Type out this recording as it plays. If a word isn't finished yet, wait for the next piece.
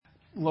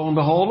lo and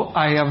behold,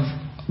 I have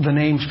the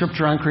name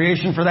Scripture on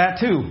Creation for that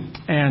too.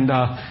 And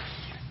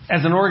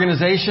as an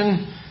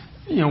organization,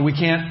 we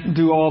can't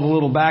do all the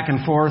little back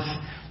and forth,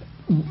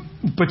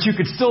 but you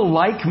could still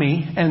like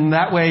me, and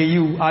that way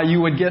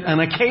you would get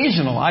an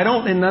occasional, I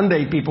don't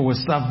inundate people with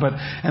stuff, but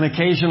an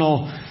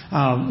occasional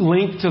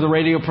link to the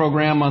radio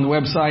program on the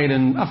website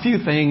and a few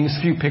things,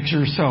 a few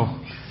pictures. So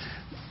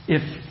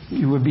if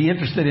you would be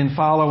interested in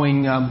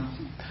following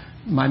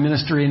my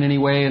ministry in any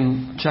way,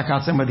 and check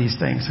out some of these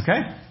things,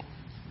 okay?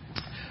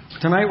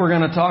 Tonight we're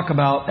going to talk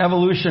about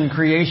evolution,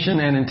 creation,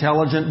 and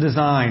intelligent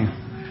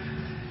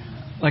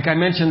design. Like I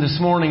mentioned this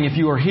morning, if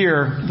you were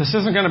here, this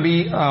isn't going to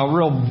be a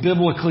real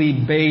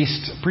biblically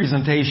based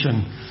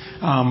presentation.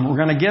 We're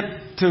going to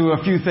get to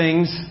a few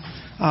things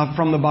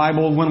from the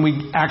Bible when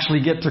we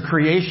actually get to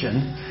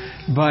creation.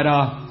 But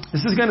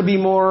this is going to be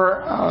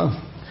more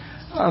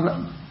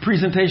a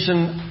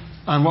presentation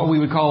on what we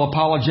would call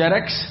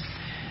apologetics.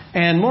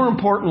 And more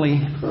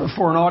importantly,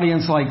 for an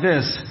audience like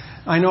this,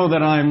 I know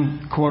that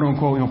I'm, quote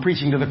unquote,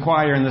 preaching to the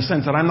choir in the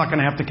sense that I'm not going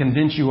to have to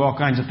convince you all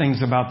kinds of things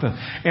about the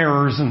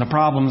errors and the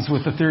problems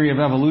with the theory of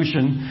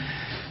evolution.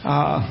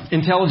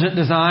 Intelligent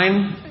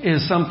design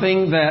is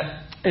something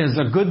that is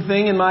a good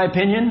thing in my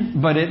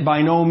opinion, but it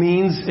by no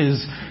means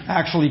is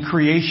actually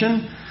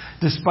creation,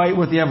 despite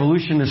what the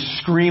evolutionists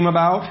scream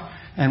about.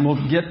 And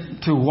we'll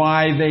get to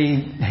why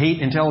they hate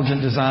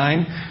intelligent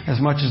design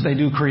as much as they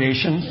do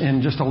creation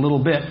in just a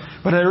little bit.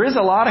 But there is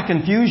a lot of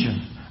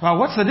confusion. Well,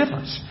 what's the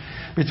difference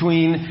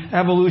between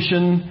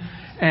evolution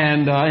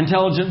and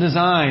intelligent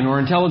design, or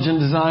intelligent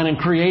design and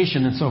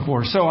creation and so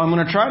forth? So I'm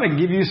going to try to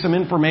give you some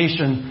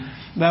information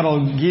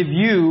that'll give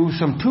you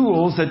some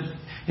tools that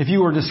if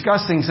you were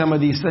discussing some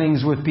of these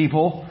things with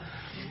people,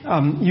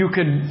 you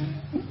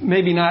could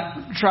maybe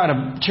not try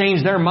to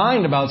change their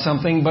mind about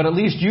something, but at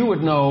least you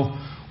would know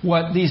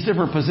what these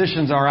different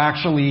positions are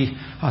actually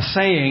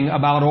saying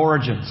about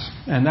origins.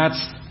 And that's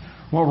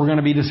what we're going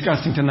to be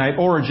discussing tonight.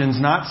 Origins,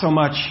 not so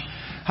much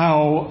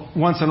how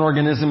once an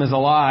organism is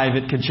alive,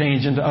 it could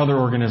change into other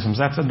organisms.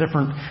 That's a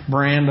different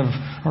brand of,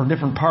 or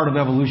different part of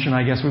evolution,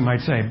 I guess we might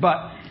say.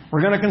 But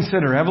we're going to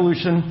consider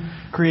evolution,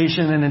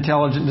 creation, and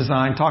intelligent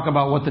design, talk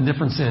about what the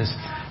difference is.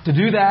 To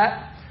do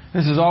that,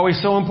 this is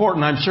always so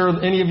important. I'm sure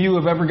any of you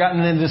have ever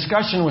gotten in a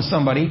discussion with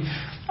somebody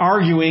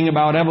arguing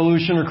about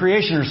evolution or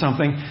creation or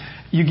something.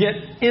 You get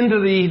into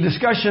the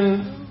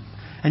discussion,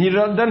 and it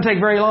doesn't take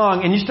very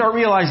long, and you start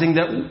realizing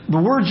that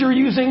the words you're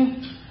using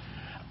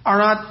are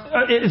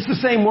not, it's the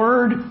same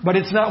word, but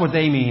it's not what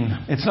they mean.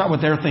 It's not what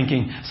they're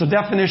thinking. So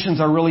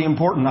definitions are really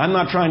important. I'm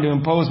not trying to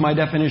impose my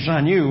definition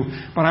on you,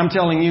 but I'm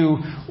telling you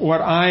what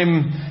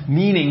I'm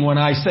meaning when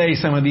I say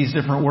some of these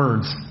different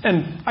words.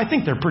 And I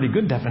think they're pretty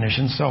good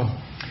definitions, so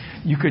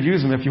you could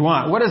use them if you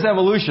want. What is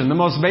evolution? The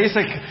most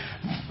basic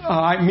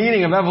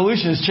meaning of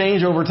evolution is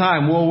change over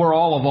time. Well, we're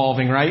all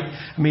evolving, right?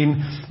 I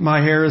mean,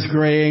 my hair is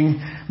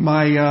graying,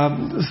 my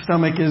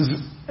stomach is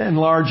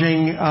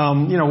enlarging.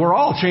 We're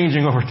all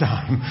changing over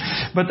time.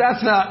 But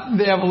that's not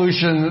the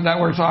evolution that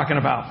we're talking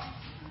about.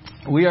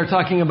 We are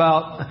talking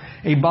about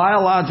a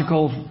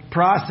biological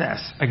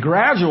process, a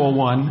gradual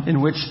one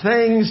in which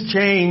things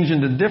change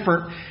into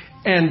different,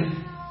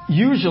 and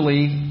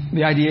usually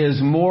the idea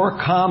is more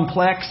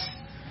complex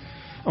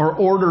or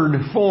ordered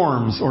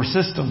forms or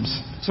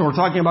systems. So we're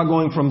talking about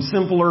going from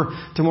simpler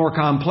to more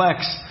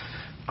complex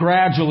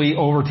gradually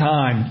over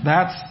time.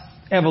 That's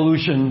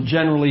evolution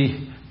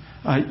generally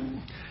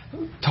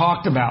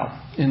talked about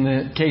in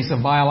the case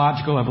of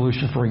biological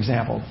evolution, for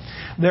example.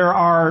 There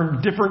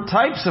are different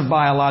types of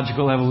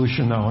biological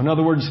evolution, though. In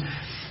other words,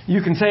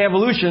 you can say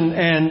evolution,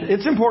 and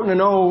it's important to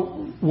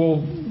know,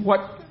 well,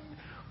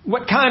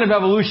 what kind of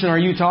evolution are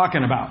you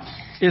talking about?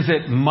 Is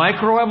it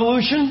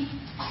microevolution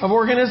of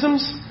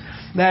organisms?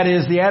 That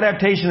is, the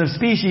adaptation of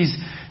species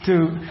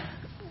to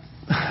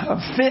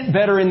fit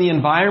better in the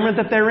environment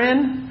that they're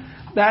in.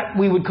 That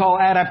we would call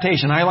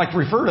adaptation. I like to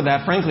refer to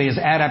that, frankly, as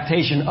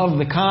adaptation of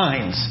the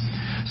kinds.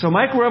 So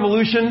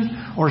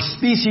microevolution, or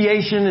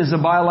speciation is a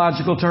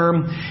biological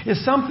term,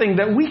 is something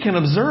that we can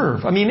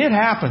observe. I mean, it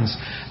happens.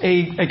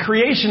 A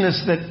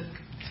creationist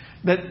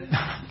that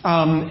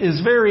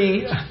is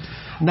very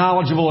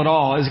knowledgeable at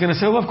all is going to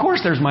say, well, of course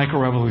there's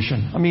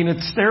microevolution. I mean,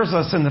 it stares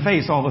us in the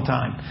face all the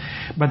time.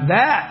 But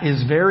that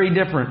is very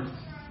different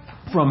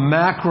from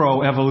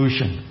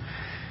macroevolution.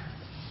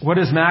 What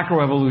is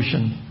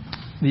macroevolution?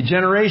 The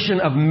generation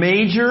of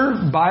major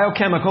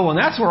biochemical, and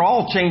that's where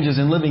all changes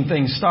in living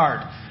things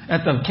start,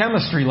 at the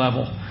chemistry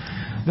level.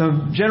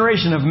 The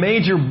generation of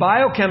major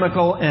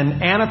biochemical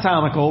and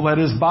anatomical, that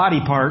is body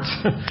parts,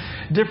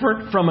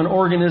 different from an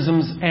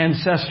organism's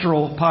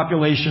ancestral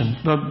population.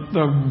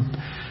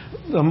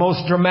 The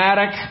most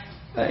dramatic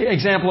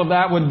example of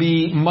that would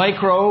be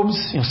microbes,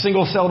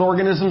 single-celled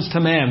organisms, to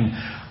man.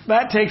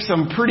 That takes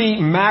some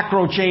pretty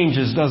macro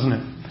changes, doesn't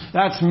it?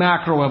 That's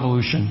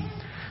macroevolution.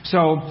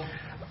 So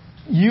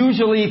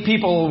usually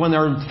people, when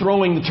they're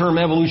throwing the term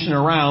evolution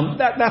around,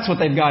 that's what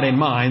they've got in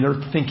mind.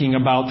 They're thinking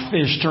about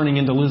fish turning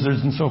into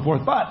lizards and so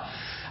forth. But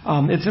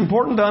it's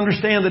important to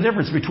understand the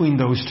difference between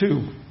those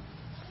two.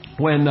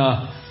 when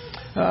a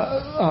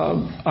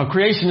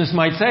creationist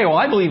might say, well,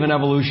 I believe in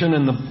evolution,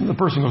 and the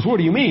person goes, what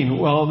do you mean?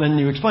 Well, then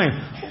you explain,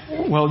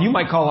 well, you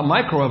might call it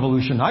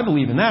microevolution. I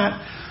believe in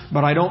that,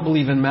 but I don't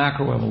believe in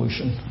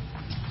macroevolution.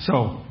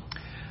 So,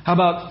 how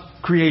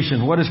about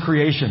creation? What is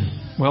creation?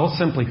 Well,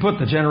 simply put,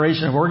 the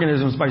generation of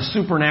organisms by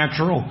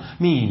supernatural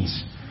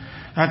means.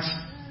 That's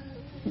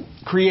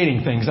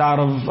creating things out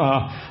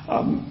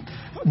of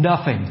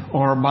nothing,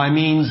 or by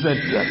means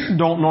that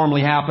don't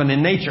normally happen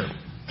in nature.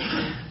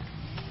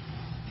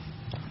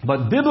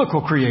 But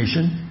biblical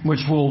creation, which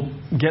we'll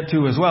get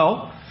to as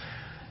well,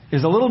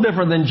 is a little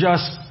different than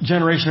just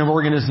generation of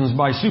organisms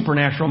by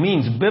supernatural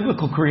means.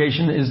 Biblical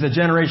creation is the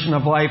generation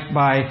of life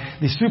by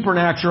the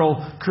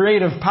supernatural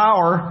creative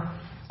power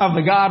of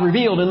the God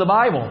revealed in the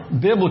Bible.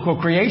 Biblical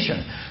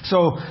creation.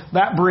 So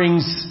that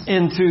brings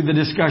into the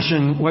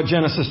discussion what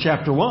Genesis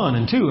chapter 1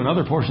 and 2 and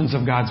other portions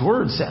of God's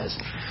Word says.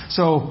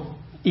 So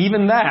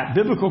even that,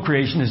 biblical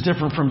creation, is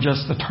different from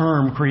just the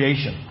term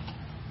creation.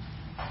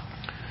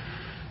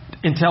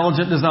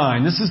 Intelligent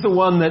design. This is the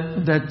one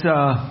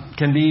that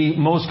can be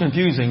most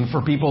confusing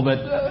for people that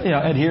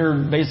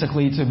adhere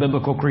basically to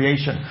biblical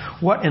creation.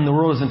 What in the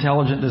world is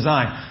intelligent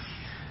design?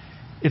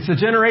 It's the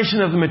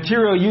generation of the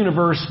material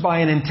universe by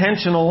an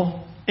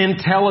intentional,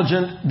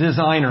 intelligent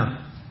designer.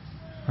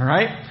 All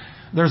right?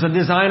 There's a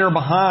designer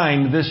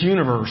behind this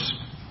universe.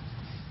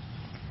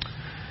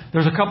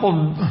 There's a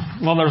couple,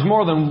 well, there's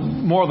more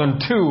than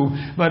two,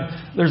 but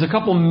there's a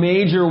couple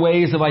major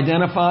ways of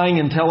identifying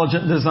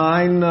intelligent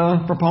design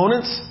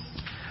proponents.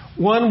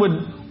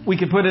 One we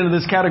could put into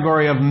this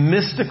category of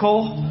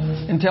mystical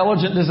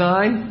intelligent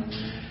design.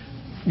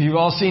 You've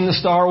all seen the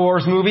Star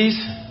Wars movies.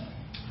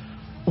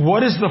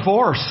 What is the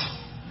Force?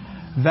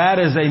 That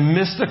is a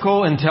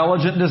mystical,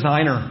 intelligent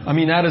designer. I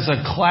mean, that is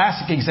a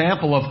classic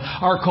example of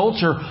our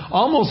culture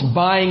almost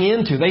buying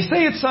into. They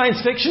say it's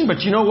science fiction,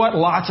 but you know what?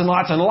 Lots and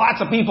lots and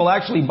lots of people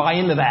actually buy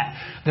into that.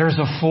 There's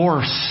a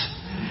force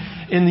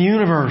in the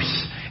universe,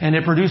 and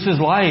it produces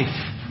life.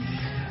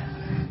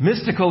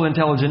 Mystical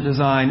intelligent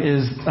design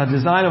is a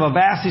design of a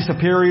vastly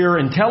superior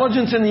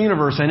intelligence in the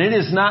universe, and it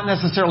is not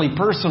necessarily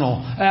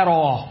personal at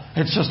all.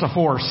 It's just a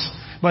force.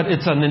 But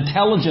it's an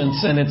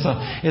intelligence, and it's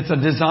a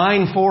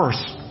design force.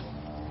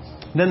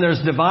 Then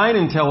there's divine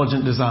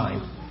intelligent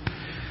design.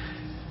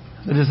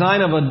 The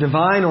design of a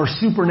divine or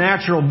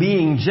supernatural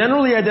being,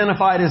 generally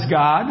identified as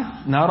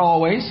God, not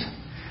always,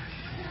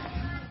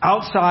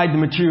 outside the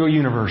material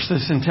universe.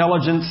 This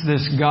intelligence,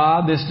 this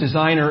God, this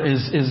designer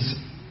is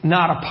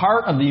not a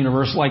part of the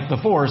universe like the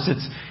Force.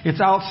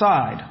 It's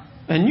outside.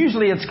 And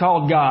usually it's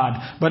called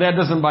God, but that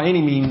doesn't by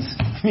any means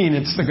mean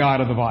it's the God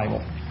of the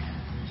Bible.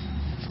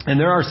 And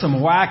there are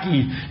some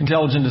wacky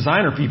intelligent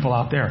designer people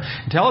out there.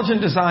 Intelligent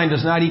design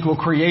does not equal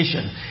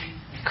creation.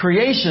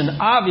 Creation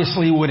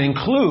obviously would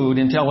include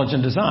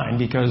intelligent design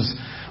because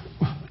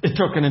it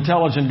took an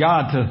intelligent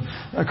God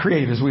to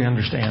create, as we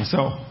understand.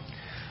 So,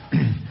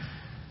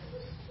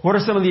 what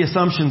are some of the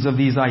assumptions of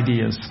these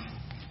ideas?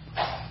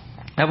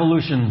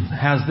 Evolution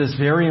has this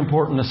very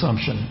important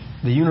assumption.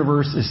 The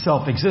universe is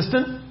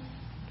self-existent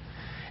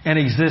and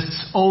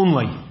exists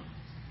only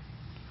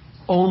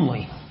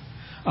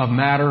of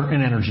matter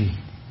and energy.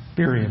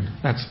 Period.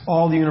 That's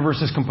all the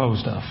universe is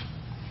composed of.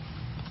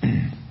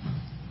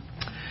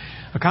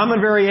 A common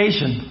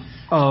variation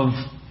of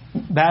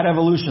that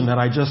evolution that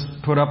I just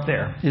put up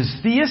there is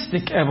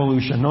theistic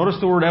evolution. Notice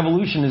the word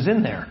evolution is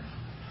in there.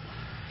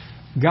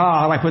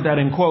 God, I put that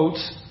in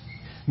quotes,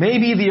 may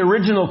be the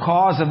original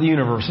cause of the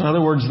universe. In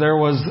other words, there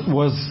was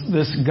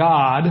this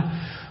God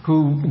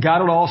who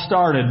got it all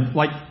started.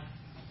 Like,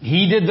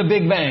 He did the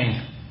Big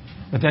Bang,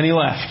 but then He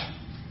left.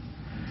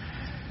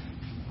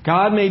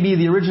 God may be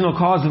the original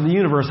cause of the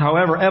universe.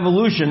 However,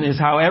 evolution is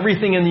how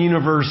everything in the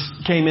universe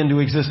came into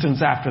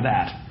existence after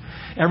that.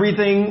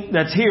 Everything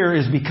that's here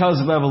is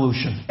because of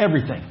evolution.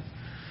 Everything.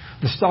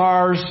 The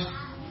stars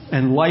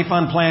and life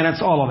on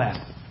planets, all of that.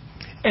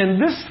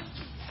 And this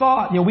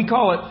thought, we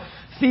call it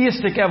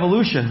theistic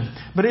evolution,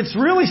 but it's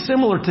really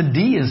similar to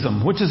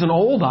deism, which is an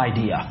old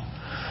idea.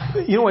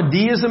 You know what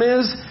deism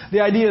is? The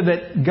idea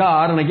that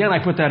God, and again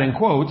I put that in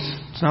quotes,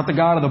 it's not the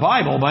God of the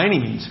Bible by any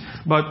means,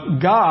 but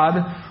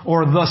God,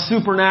 or the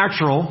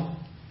supernatural,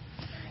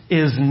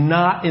 is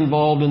not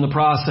involved in the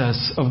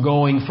process of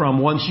going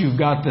from once you've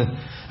got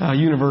the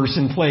universe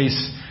in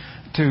place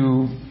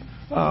to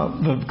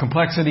the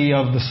complexity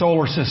of the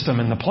solar system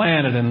and the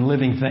planet and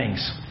living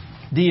things.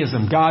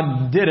 Deism.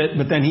 God did it,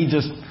 but then He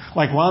just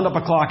wound up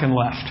a clock and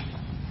left.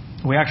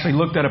 We actually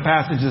looked at a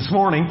passage this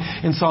morning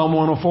in Psalm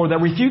 104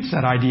 that refutes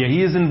that idea.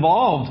 He is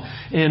involved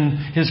in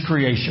His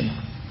creation.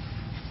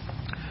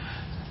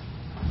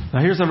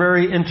 Now here's a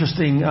very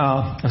interesting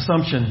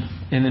assumption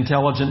in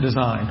intelligent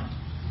design.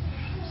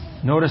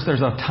 Notice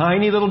there's a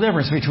tiny little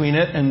difference between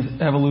it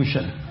and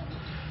evolution.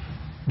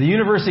 The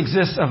universe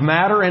exists of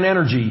matter and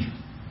energy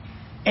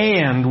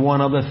and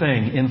one other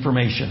thing,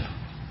 information.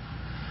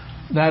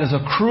 That is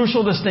a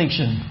crucial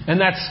distinction. And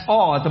that's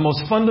all. At the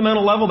most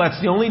fundamental level,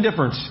 that's the only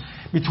difference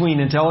between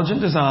intelligent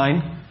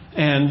design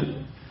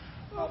and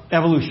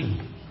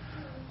evolution.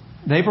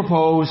 they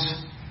propose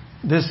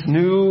this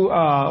new,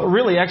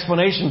 really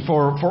explanation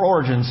for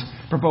origins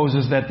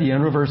proposes that the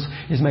universe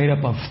is made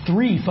up of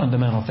three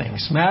fundamental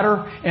things: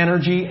 matter,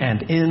 energy,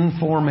 and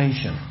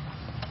information.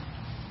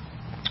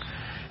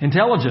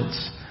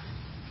 Intelligence.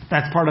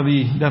 That's part of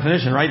the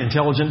definition, right?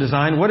 Intelligent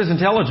design. What is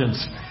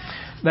intelligence?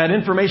 That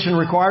information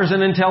requires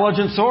an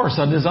intelligent source,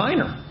 a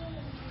designer.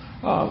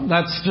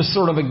 That's just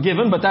sort of a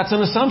given, but that's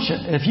an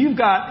assumption. If you've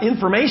got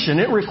information,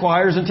 it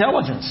requires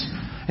intelligence.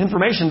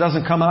 Information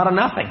doesn't come out of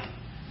nothing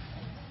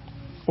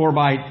or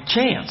by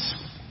chance.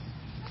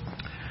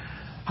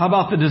 How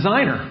about the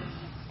designer?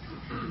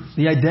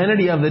 The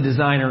identity of the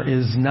designer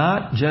is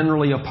not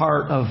generally a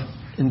part of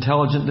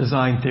intelligent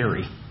design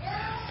theory.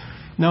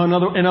 Now,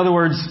 in other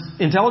words,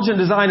 intelligent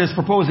design is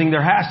proposing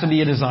there has to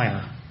be a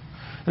designer.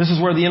 This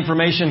is where the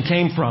information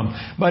came from.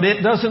 But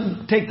it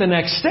doesn't take the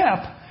next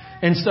step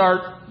and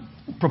start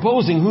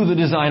proposing who the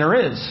designer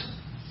is.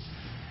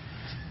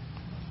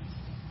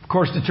 Of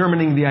course,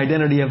 determining the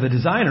identity of the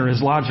designer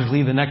is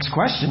logically the next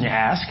question you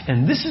ask.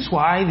 And this is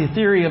why the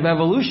theory of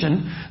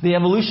evolution, the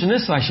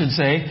evolutionists, I should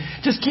say,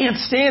 just can't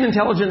stand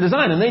intelligent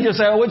design. And they just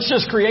say, oh, it's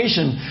just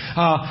creation.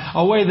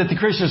 A way that the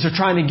Christians are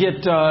trying to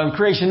get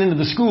creation into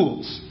the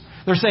schools.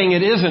 They're saying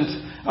it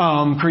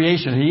isn't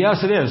creation.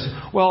 Yes, it is.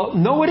 Well,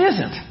 no, it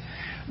isn't.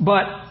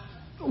 But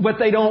what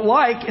they don't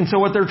like, and so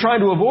what they're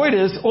trying to avoid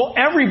is, well,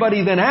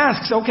 everybody then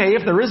asks, okay,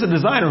 if there is a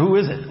designer, who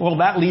is it? Well,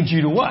 that leads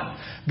you to what?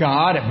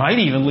 God. It might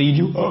even lead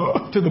you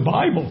to the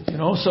Bible,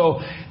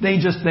 So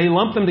they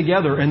lump them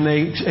together and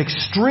they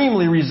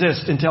extremely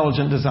resist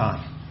intelligent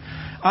design.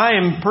 I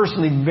am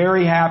personally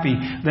very happy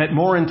that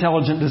more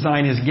intelligent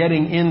design is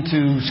getting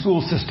into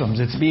school systems.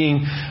 It's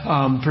being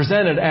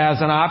presented as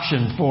an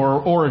option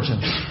for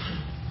origins,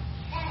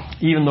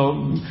 even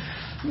though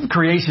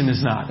creation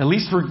is not. At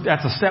least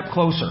that's a step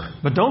closer.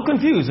 But don't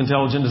confuse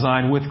intelligent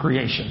design with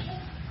creation.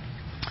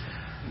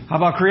 How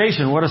about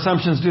creation? What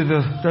assumptions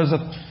does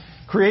a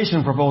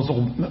creation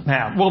proposal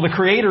have? Well, the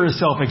Creator is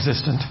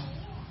self-existent,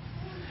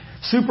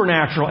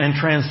 supernatural, and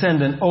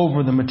transcendent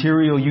over the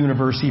material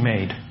universe He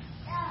made.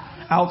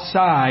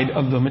 Outside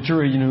of the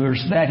material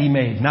universe that He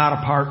made, not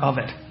a part of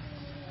it.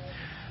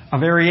 A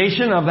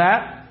variation of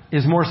that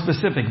is more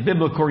specific,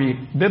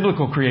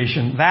 biblical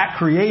creation. That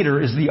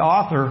Creator is the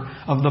author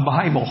of the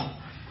Bible,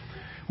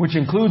 which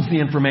includes the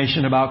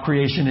information about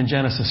creation in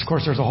Genesis. Of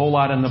course, there's a whole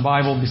lot in the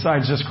Bible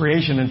besides just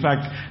creation. In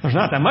fact, there's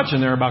not that much in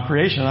there about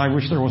creation. I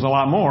wish there was a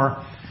lot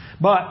more.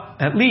 But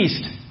at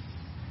least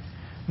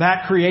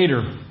that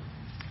Creator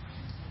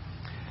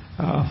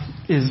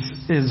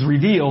is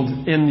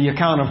revealed in the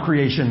account of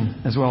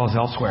creation as well as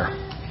elsewhere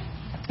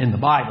in the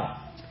Bible.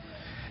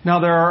 Now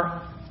there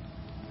are,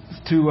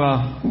 to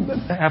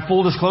have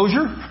full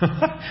disclosure,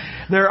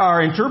 there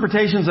are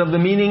interpretations of the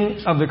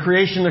meaning of the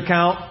creation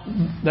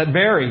account that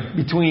vary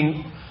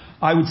between,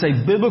 I would say,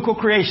 biblical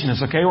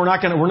creationists. Okay, we're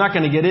not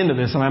going to get into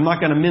this, and I'm not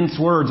going to mince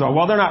words.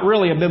 Well, they're not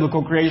really a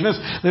biblical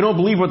creationist. They don't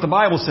believe what the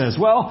Bible says.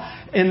 Well,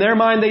 in their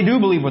mind, they do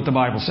believe what the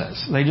Bible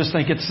says. They just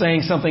think it's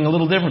saying something a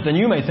little different than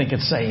you may think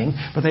it's saying.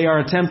 But they are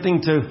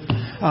attempting to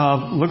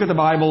look at the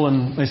Bible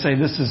and they say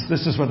this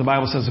is what the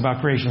Bible says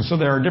about creation. So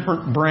there are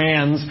different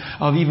brands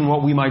of even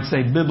what we might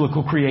say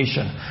biblical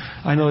creation.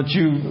 I know that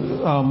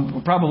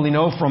you probably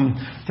know from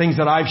things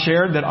that I've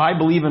shared that I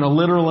believe in a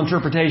literal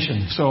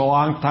interpretation. So a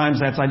lot of times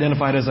that's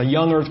identified as a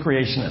young earth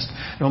creationist.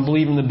 I don't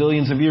believe in the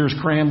billions of years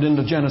crammed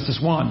into Genesis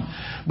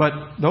 1. But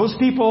those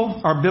people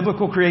are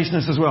biblical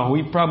creationists as well.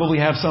 We probably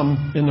have some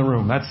in the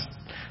room. That's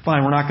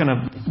fine. We're not going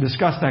to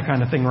discuss that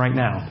kind of thing right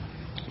now.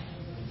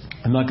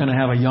 I'm not going to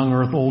have a young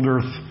earth, old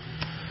earth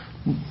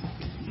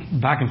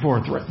back and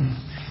forth.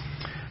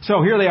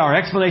 So here they are,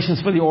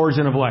 explanations for the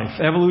origin of life: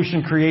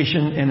 evolution,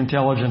 creation, and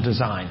intelligent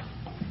design.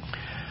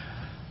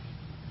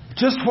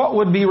 Just what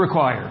would be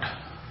required?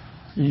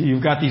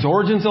 You've got these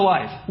origins of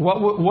life.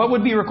 What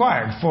would be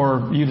required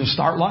for you to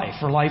start life,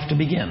 for life to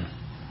begin?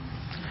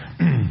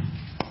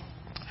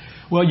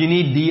 Well, you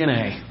need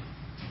DNA.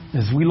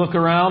 As we look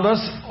around us,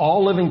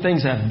 all living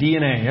things have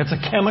DNA. It's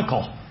a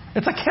chemical.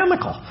 It's a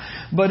chemical.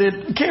 But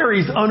it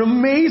carries an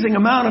amazing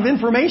amount of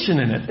information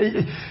in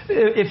it.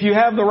 If you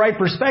have the right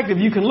perspective,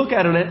 you can look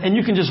at it and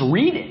you can just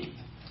read it.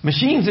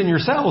 Machines in your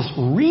cells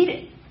read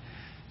it.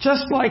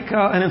 Just like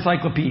an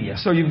encyclopedia.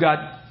 So you've got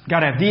to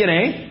have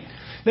DNA.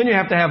 Then you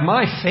have to have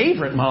my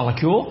favorite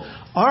molecule,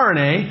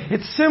 RNA.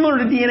 It's similar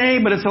to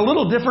DNA, but it's a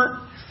little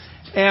different.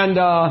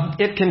 And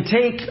it can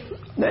take...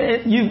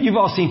 You've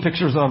all seen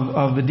pictures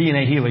of the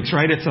DNA helix,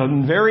 right? It's a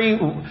very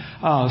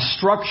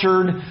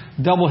structured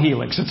double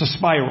helix. It's a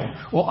spiral.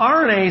 Well,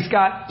 RNA's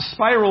got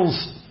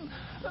spirals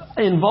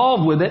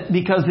involved with it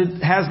because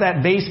it has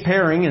that base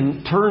pairing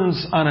and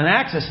turns on an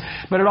axis.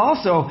 But it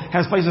also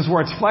has places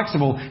where it's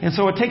flexible. And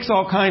so it takes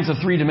all kinds of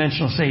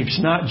three-dimensional shapes,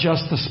 not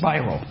just the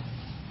spiral.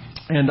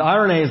 And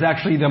RNA is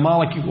actually the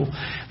molecule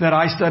that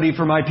I studied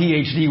for my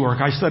PhD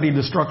work. I studied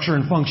the structure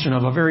and function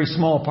of a very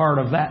small part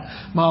of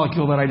that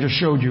molecule that I just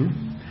showed you.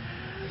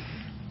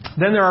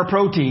 Then there are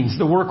proteins,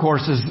 the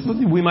workhorses.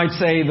 We might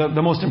say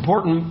the most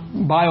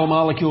important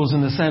biomolecules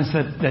in the sense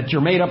that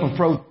you're made up of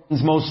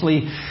proteins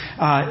mostly.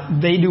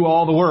 They do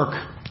all the work.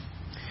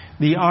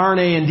 The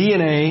RNA and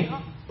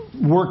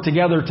DNA work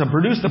together to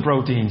produce the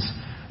proteins.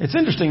 It's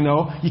interesting,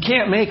 though. You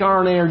can't make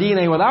RNA or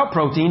DNA without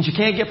proteins. You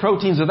can't get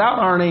proteins without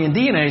RNA and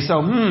DNA.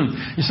 So,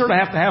 you sort of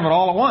have to have it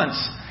all at once.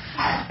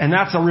 And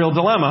that's a real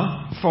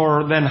dilemma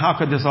for then how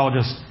could this all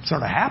just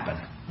sort of happen?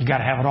 You got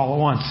to have it all at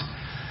once.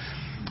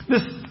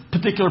 This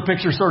particular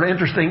picture is sort of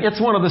interesting. It's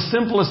one of the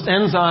simplest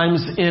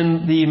enzymes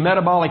in the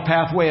metabolic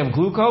pathway of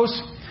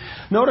glucose.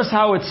 Notice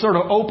how it's sort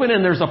of open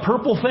and there's a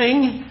purple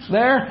thing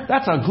there.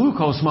 That's a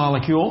glucose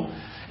molecule.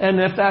 And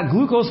if that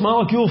glucose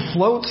molecule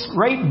floats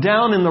right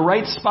down in the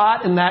right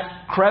spot in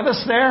that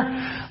crevice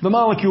there, the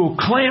molecule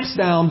clamps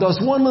down,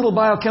 does one little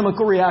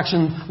biochemical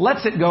reaction,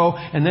 lets it go,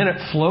 and then it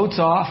floats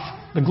off.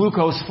 The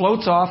glucose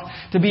floats off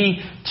to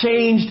be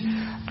changed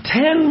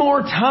 10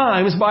 more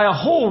times by a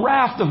whole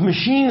raft of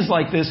machines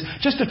like this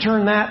just to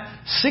turn that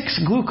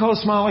 6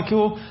 glucose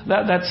molecule,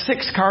 that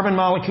 6 carbon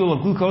molecule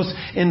of glucose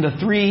into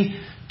 3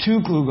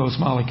 2-glucose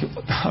molecule.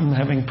 I'm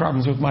having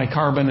problems with my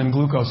carbon and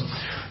glucose.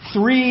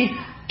 3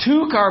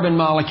 2-carbon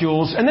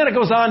molecules, and then it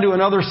goes on to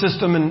another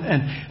system,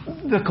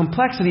 and the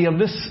complexity of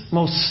this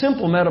most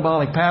simple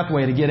metabolic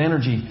pathway to get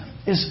energy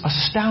is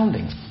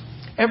astounding.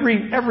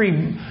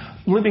 Every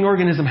living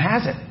organism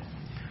has it.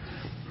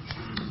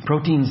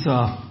 Proteins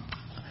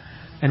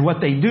and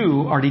what they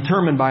do are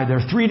determined by their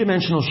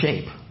 3-dimensional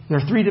shape. Their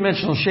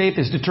 3-dimensional shape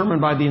is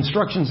determined by the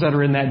instructions that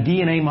are in that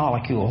DNA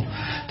molecule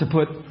to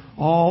put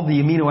all the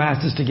amino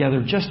acids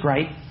together just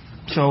right.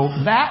 So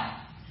that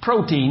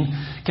protein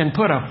can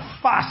put a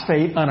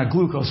phosphate on a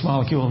glucose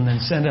molecule and then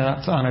send it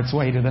on its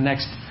way to the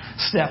next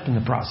step in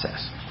the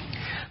process.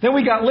 Then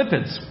we got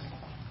lipids.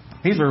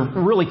 These are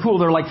really cool.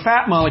 They're like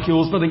fat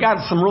molecules, but they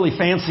got some really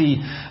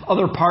fancy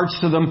other parts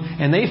to them,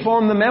 and they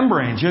form the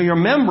membranes. Your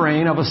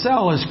membrane of a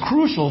cell is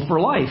crucial for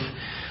life.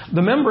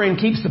 The membrane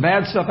keeps the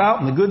bad stuff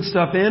out and the good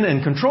stuff in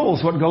and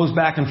controls what goes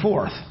back and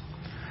forth.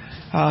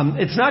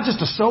 It's not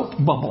just a soap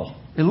bubble.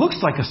 It looks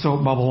like a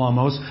soap bubble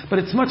almost, but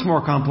it's much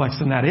more complex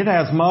than that. It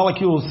has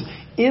molecules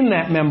in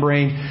that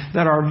membrane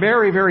that are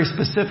very, very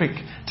specific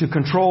to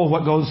control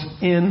what goes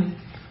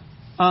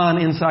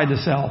inside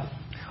the cell.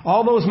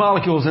 All those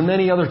molecules and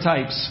many other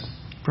types,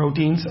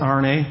 proteins,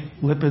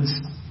 RNA, lipids,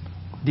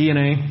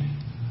 DNA,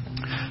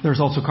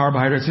 there's also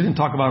carbohydrates, we didn't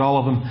talk about all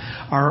of them,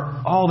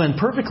 are all then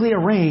perfectly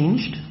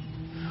arranged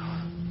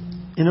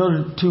in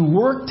order to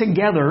work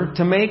together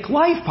to make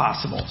life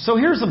possible. So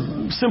here's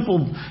a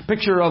simple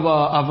picture of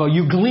a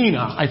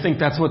euglena. I think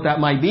that's what that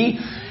might be.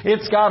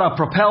 It's got a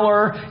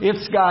propeller.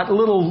 It's got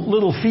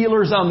little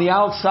feelers on the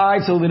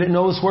outside so that it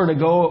knows where to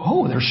go.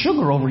 Oh, there's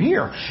sugar over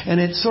here. And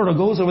it sort of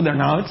goes over there.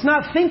 Now, it's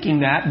not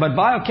thinking that, but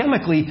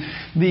biochemically,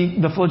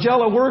 the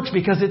flagella works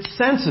because it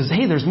senses,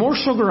 hey, there's more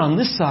sugar on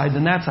this side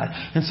than that side.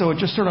 And so it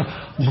just sort of,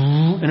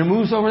 and it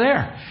moves over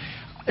there.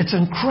 It's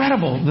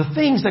incredible, the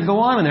things that go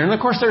on in there. And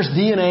of course there's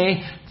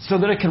DNA so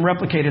that it can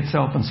replicate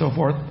itself and so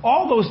forth.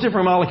 All those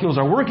different molecules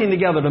are working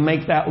together to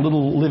make that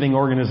little living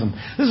organism.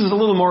 This is a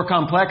little more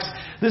complex.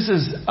 This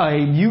is a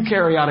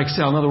eukaryotic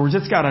cell. In other words,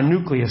 it's got a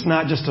nucleus,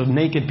 not just a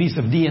naked piece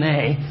of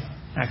DNA.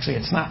 Actually,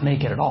 it's not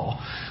naked at all.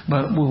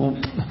 But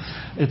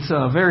it's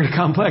very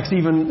complex,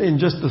 even in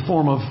just the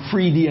form of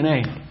free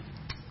DNA.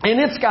 And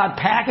it's got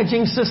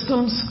packaging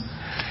systems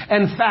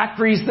and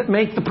factories that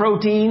make the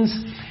proteins.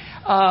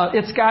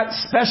 It's got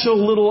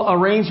special little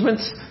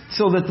arrangements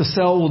so that the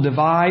cell will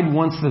divide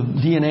once the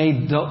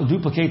DNA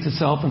duplicates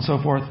itself and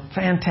so forth.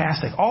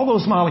 Fantastic. All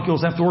those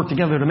molecules have to work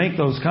together to make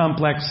those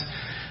complex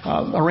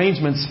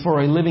arrangements for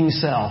a living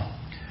cell.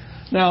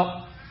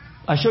 Now,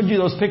 I showed you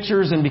those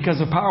pictures, and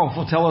because of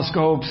powerful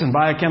telescopes and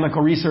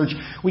biochemical research,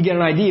 we get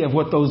an idea of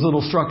what those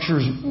little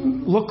structures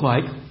look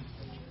like.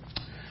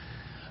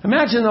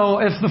 Imagine, though,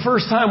 if the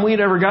first time we'd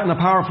ever gotten a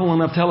powerful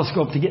enough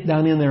telescope to get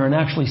down in there and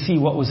actually see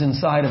what was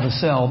inside of a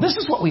cell. This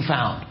is what we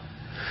found.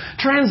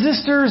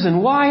 Transistors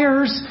and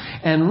wires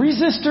and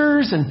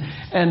resistors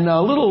and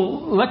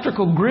little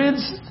electrical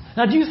grids.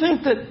 Now, do you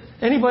think that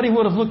anybody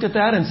would have looked at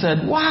that and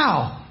said,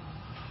 wow,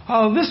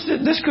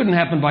 this couldn't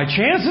happen by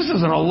chance. This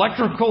is an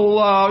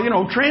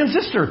electrical,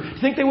 transistor. Do you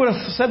think they would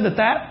have said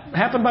that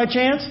happened by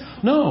chance?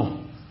 No.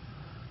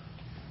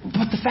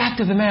 But the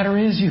fact of the matter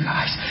is, you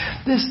guys,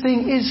 this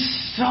thing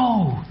is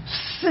so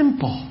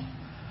simple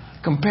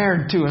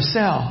compared to a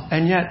cell.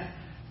 And yet,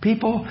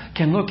 people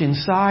can look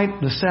inside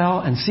the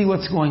cell and see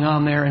what's going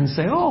on there and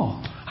say, oh,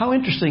 how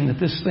interesting that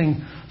this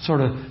thing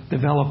sort of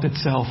developed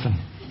itself and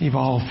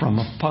evolved from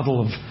a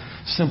puddle of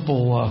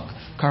simple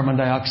carbon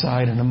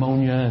dioxide and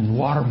ammonia and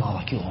water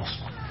molecules.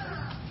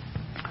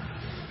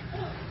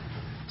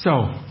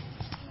 So,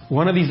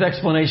 one of these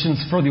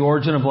explanations for the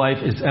origin of life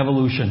is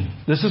evolution.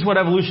 This is what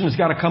evolution has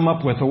got to come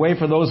up with, a way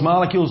for those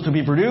molecules to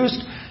be produced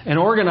and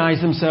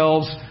organize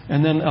themselves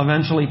and then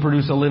eventually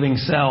produce a living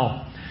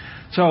cell.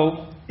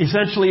 So,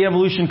 essentially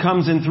evolution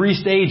comes in 3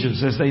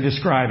 stages as they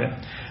describe it.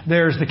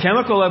 There's the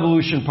chemical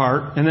evolution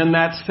part, and then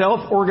that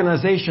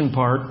self-organization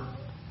part.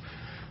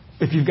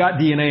 if you've got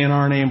DNA and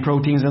RNA and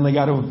proteins, then they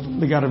got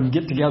to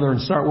get together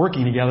and start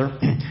working together.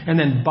 And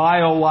then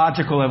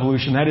biological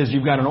evolution, that is,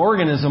 you've got an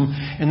organism,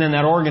 and then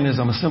that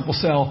organism, a simple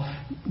cell,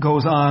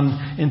 goes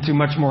on into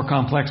much more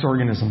complex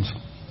organisms.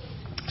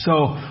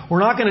 So we're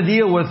not going to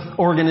deal with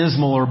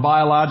organismal or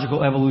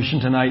biological evolution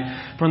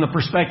tonight from the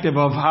perspective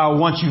of how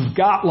once you've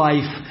got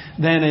life,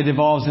 then it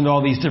evolves into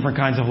all these different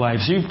kinds of life.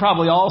 So you've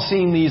probably all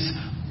seen these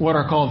what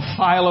are called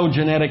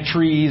phylogenetic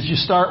trees. You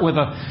start with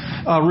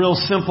a real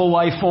simple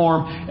life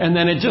form, and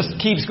then it just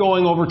keeps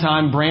going over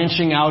time,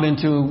 branching out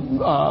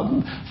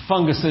into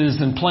funguses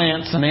and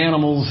plants and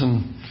animals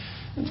and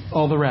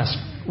all the rest.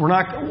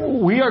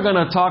 We are going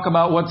to talk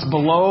about what's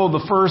below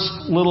the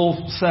first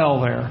little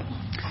cell there.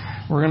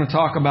 We're going to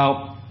talk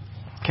about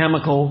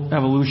chemical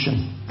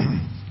evolution.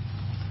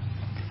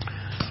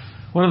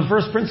 One of the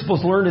first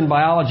principles learned in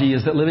biology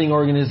is that living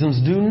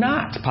organisms do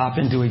not pop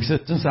into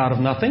existence out of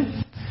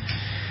nothing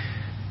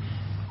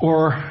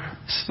or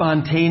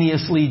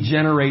spontaneously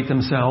generate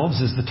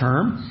themselves, is the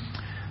term.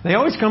 They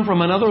always come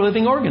from another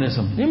living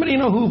organism. Anybody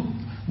know who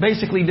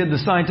basically did the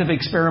scientific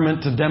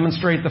experiment to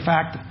demonstrate the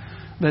fact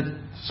that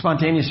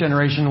spontaneous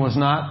generation was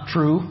not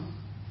true?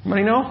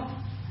 Anybody know?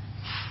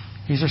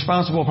 He's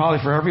responsible probably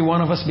for every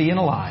one of us being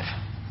alive.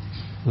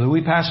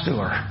 Louis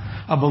Pasteur,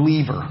 a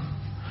believer,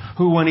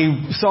 who when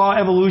he saw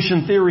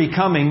evolution theory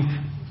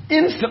coming,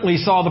 instantly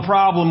saw the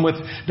problem with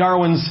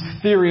Darwin's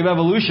theory of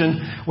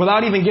evolution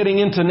without even getting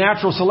into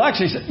natural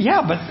selection. He said,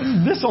 yeah, but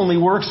this only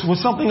works with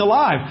something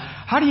alive.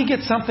 How do you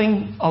get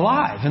something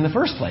alive in the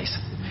first place?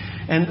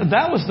 And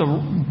that was the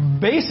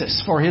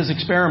basis for his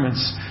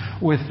experiments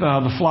with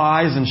the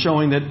flies and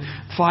showing that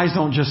flies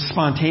don't just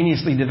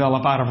spontaneously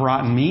develop out of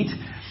rotten meat.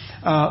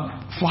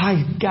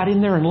 Fly got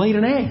in there and laid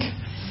an egg,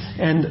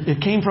 and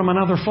it came from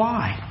another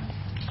fly.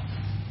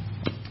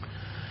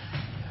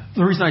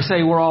 The reason I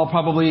say we're all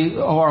probably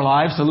owe our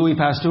lives to Louis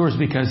Pasteur is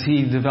because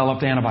he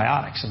developed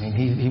antibiotics. I mean,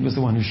 he was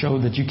the one who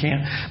showed that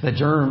that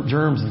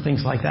germs and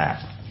things like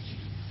that.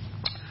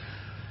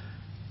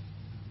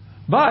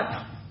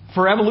 But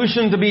for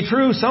evolution to be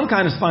true, some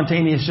kind of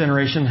spontaneous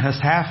generation has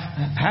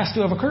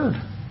to have occurred.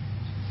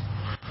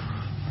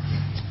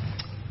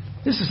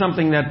 This is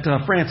something that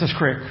Francis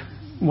Crick,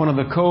 one of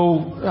the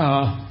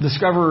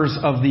co-discoverers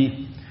of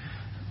the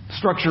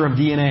structure of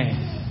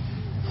DNA.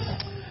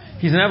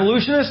 He's an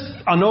evolutionist,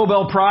 a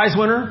Nobel Prize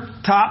winner,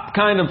 top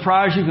kind of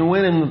prize you can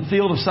win in the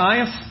field of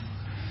science.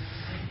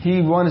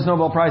 He won his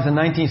Nobel Prize in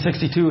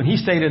 1962, and he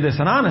stated this: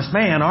 an honest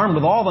man armed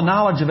with all the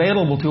knowledge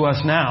available to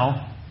us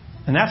now,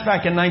 and that's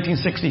back in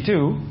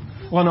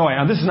 1962. Well, no,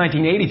 this is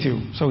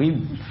 1982, so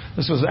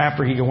this was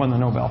after he won the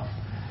Nobel.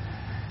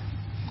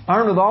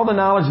 Armed with all the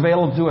knowledge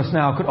available to us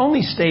now, could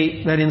only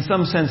state that in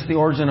some sense the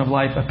origin of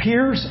life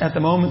appears at the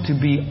moment to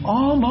be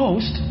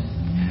almost,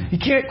 you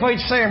can't quite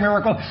say a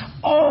miracle,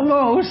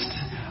 almost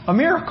a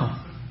miracle.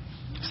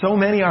 So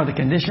many are the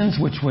conditions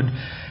which would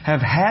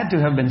have had to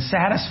have been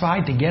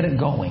satisfied to get it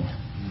going.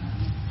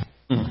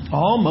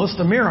 Almost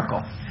a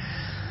miracle.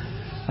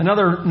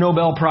 Another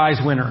Nobel Prize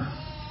winner,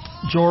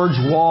 George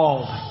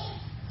Wald,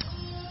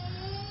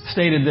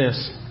 stated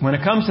this: when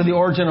it comes to the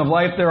origin of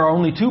life, there are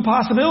only two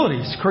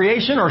possibilities: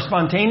 creation or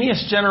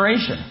spontaneous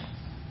generation.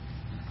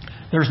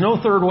 There's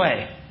no third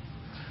way.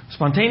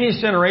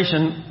 Spontaneous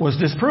generation was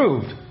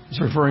disproved. He's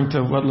referring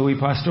to what Louis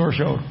Pasteur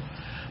showed.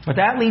 But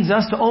that leads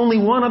us to only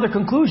one other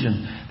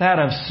conclusion, that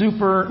of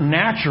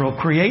supernatural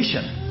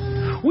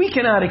creation. We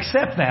cannot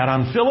accept that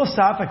on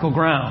philosophical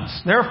grounds.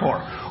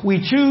 Therefore, we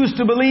choose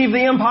to believe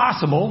the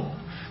impossible,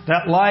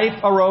 that life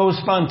arose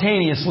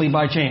spontaneously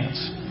by chance.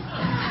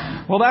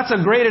 Well, that's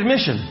a great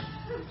admission.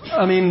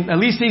 I mean, at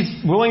least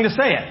he's willing to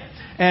say it.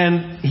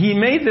 And he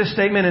made this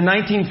statement in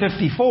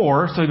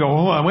 1954. So you go,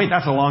 oh, wait,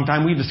 that's a long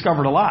time. We've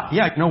discovered a lot.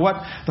 Yeah, you know what?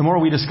 The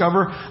more we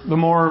discover, the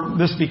more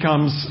this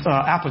becomes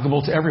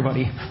applicable to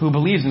everybody who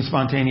believes in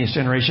spontaneous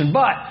generation.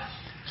 But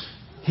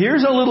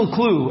here's a little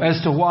clue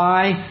as to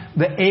why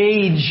the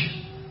age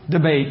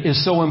debate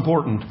is so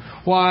important.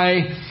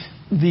 Why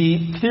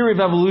the theory of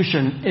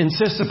evolution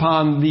insists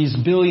upon these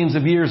billions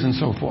of years and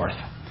so forth.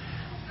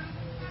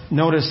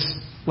 Notice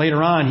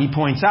later on he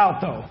points out,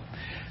 though,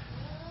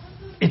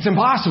 it's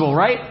impossible,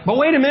 right? But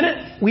wait a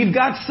minute. We've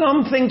got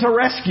something to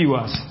rescue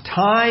us.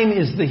 Time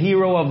is the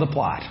hero of the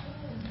plot.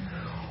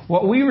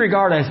 What we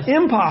regard as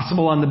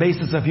impossible on the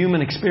basis of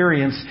human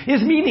experience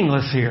is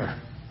meaningless here.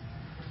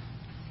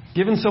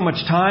 Given so much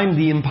time,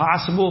 the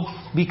impossible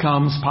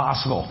becomes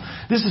possible.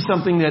 This is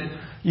something that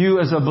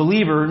you as a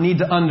believer need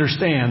to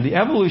understand. The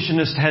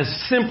evolutionist has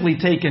simply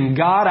taken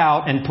God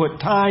out and put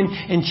time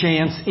and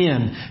chance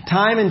in.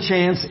 Time and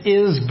chance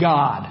is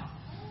God.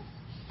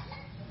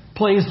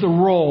 Plays the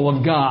role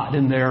of God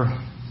in their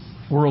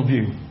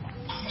worldview.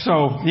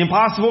 So the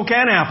impossible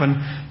can happen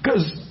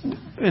because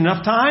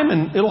enough time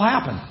and it'll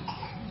happen.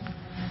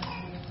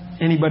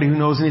 Anybody who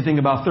knows anything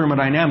about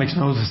thermodynamics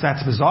knows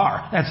that's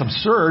bizarre. That's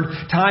absurd.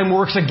 Time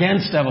works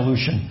against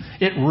evolution.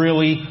 It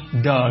really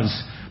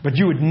does. But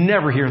you would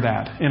never hear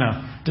that in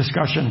a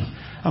discussion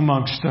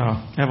amongst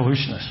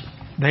evolutionists.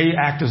 They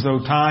act as though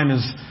time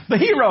is the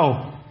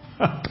hero.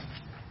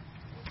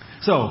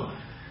 So,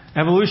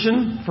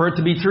 evolution, for it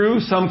to be true,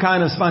 some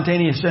kind of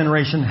spontaneous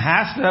generation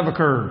has to have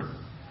occurred.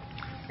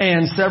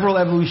 And several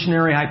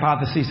evolutionary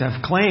hypotheses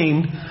have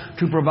claimed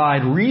to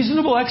provide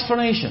reasonable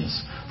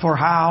explanations for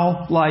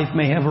how life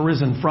may have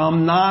arisen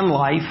from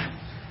non-life.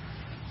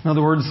 In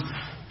other words,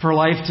 for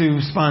life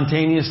to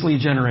spontaneously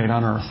generate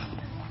on Earth.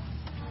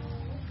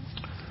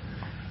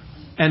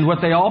 And what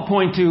they all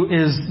point to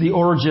is the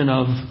origin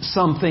of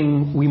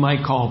something we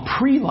might call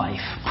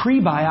pre-life,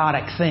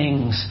 prebiotic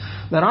things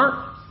that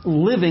aren't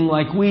living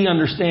like we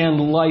understand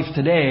life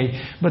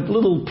today, but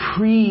little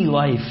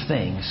pre-life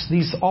things.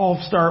 These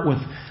all start with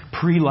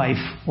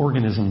pre-life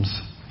organisms,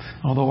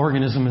 although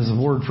organism is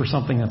a word for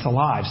something that's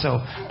alive.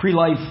 So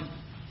pre-life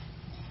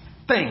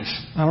things.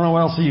 I don't know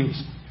what else to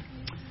use.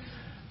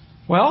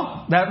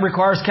 Well, that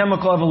requires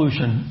chemical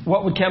evolution.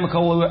 What would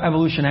chemical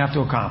evolution have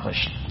to accomplish?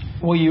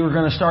 Well, you're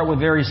going to start with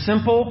very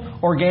simple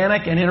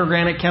organic and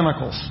inorganic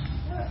chemicals.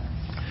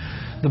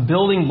 The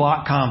building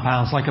block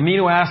compounds, like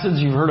amino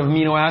acids. You've heard of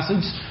amino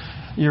acids.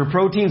 Your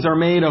proteins are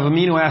made of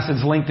amino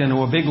acids linked into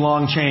a big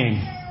long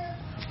chain.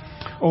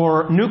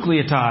 Or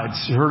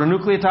nucleotides. You heard of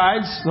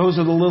nucleotides? Those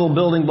are the little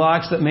building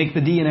blocks that make the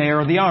DNA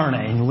or the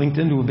RNA linked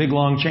into a big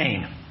long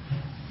chain.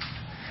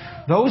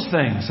 Those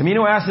things,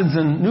 amino acids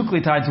and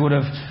nucleotides, would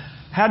have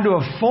had to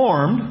have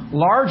formed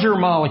larger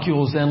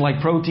molecules than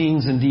like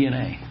proteins and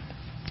DNA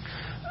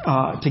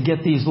to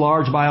get these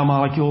large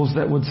biomolecules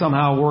that would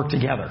somehow work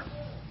together.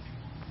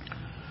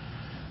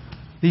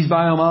 These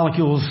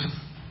biomolecules,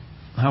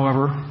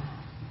 however,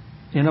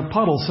 in a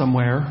puddle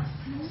somewhere,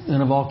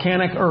 in a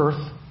volcanic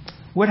Earth,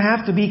 would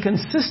have to be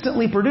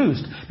consistently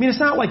produced. I mean, it's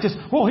not like just,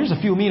 well, here's a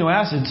few amino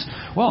acids.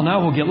 Well,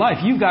 now we'll get life.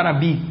 You've got to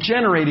be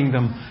generating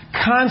them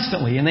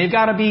constantly, and they've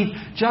got to be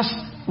just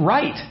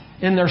right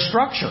in their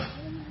structure.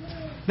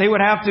 They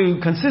would have to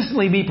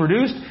consistently be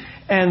produced,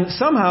 and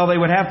somehow they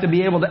would have to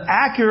be able to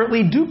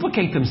accurately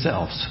duplicate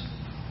themselves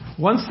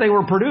once they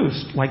were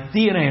produced, like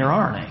DNA or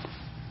RNA.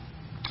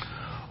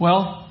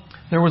 Well,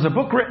 there was a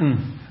book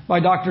written by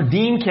Dr.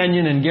 Dean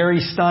Kenyon and Gary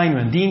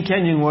Steinman. Dean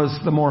Kenyon was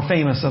the more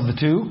famous of the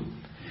two.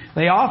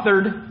 They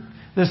authored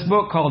this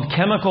book called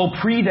Chemical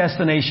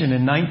Predestination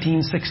in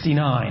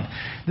 1969.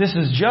 This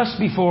is just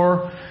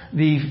before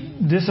the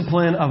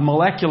discipline of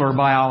molecular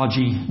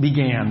biology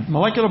began.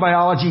 Molecular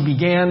biology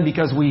began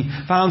because we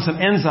found some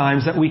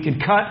enzymes that we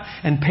could cut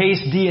and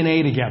paste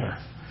DNA together.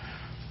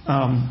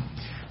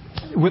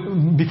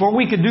 Before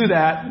we could do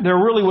that, there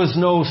really was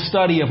no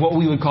study of what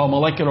we would call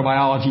molecular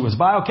biology. It was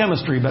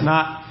biochemistry, but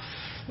not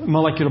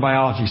molecular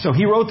biology. So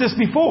he wrote this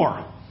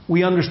before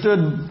we understood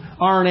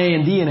RNA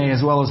and DNA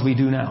as well as we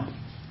do now.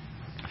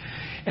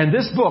 And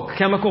this book,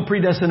 Chemical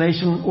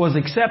Predestination, was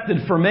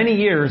accepted for many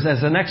years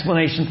as an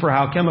explanation for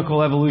how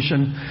chemical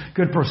evolution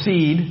could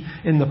proceed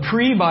in the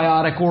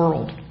prebiotic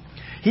world.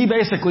 He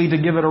basically, to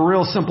give it a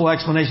real simple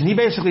explanation, he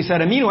basically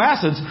said amino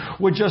acids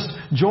would just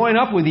join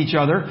up with each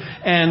other,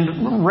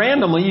 and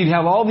randomly you'd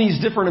have all these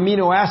different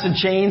amino acid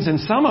chains, and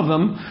some of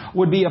them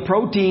would be a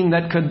protein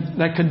that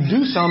could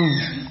do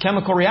some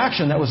chemical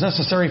reaction that was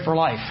necessary for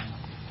life.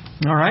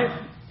 All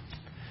right?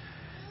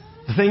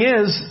 The thing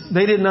is,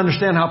 they didn't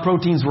understand how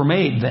proteins were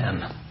made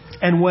then.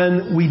 And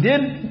when we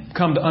did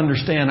come to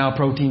understand how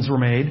proteins were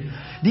made,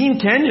 Dean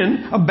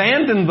Kenyon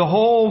abandoned the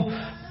whole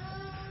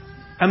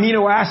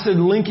amino acid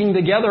linking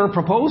together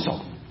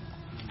proposal.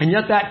 And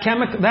yet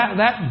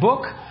that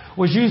book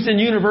was used in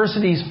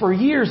universities for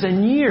years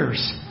and years,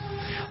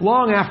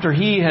 long after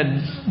he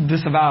had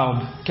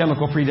disavowed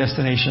chemical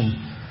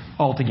predestination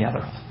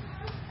altogether.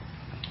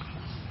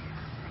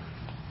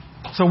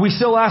 So we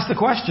still ask the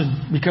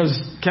question, because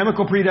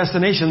chemical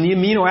predestination, the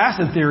amino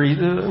acid theory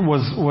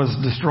was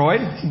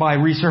destroyed by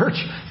research.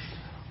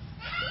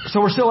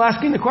 So we're still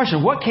asking the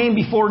question, what came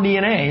before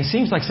DNA? It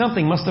seems like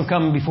something must have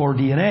come before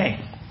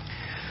DNA.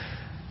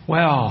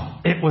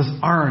 Well, it was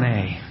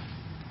RNA.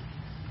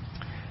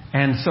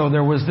 And so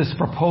there was this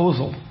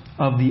proposal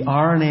of the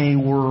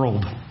RNA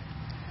world.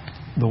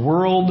 The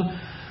world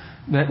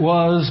that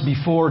was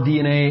before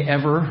DNA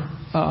ever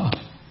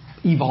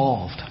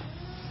evolved.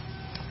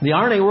 The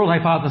RNA world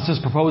hypothesis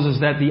proposes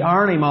that the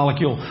RNA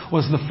molecule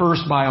was the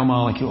first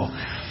biomolecule.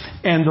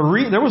 And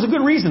there was a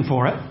good reason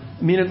for it.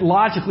 I mean,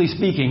 logically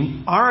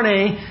speaking,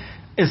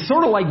 RNA is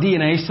sort of like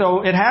DNA,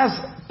 so it has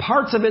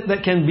parts of it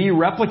that can be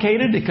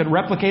replicated. It could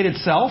replicate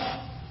itself,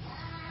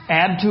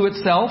 add to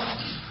itself,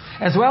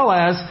 as well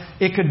as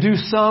it could do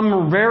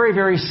some very,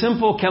 very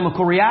simple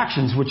chemical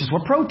reactions, which is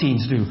what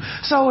proteins do.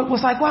 So it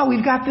was like, wow,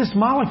 we've got this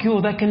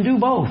molecule that can do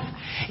both.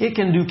 It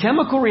can do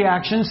chemical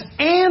reactions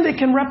and it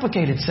can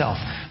replicate itself.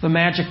 The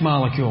magic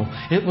molecule.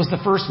 It was the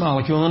first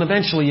molecule, and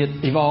eventually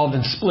it evolved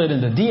and split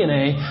into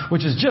DNA,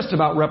 which is just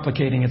about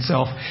replicating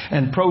itself,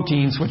 and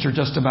proteins, which are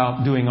just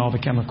about doing all the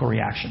chemical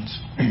reactions.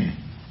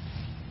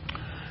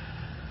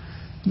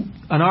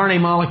 An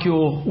RNA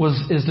molecule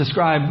is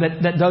described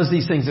that does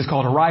these things. It's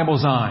called a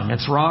ribozyme.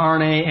 It's raw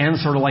RNA and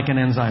sort of like an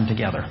enzyme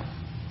together.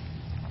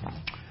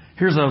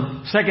 Here's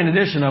a second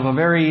edition of a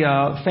very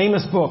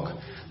famous book,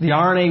 The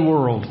RNA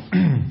World.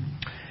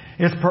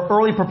 Its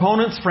early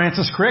proponents,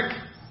 Francis Crick,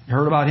 You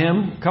heard about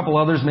him. A couple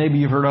others maybe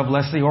you've heard of,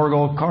 Leslie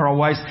Orgel, Carl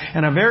Weiss,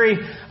 and a very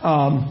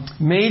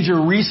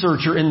major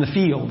researcher in the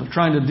field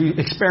trying to do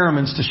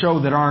experiments to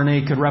show that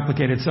RNA could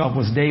replicate itself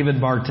was David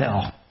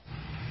Bartel.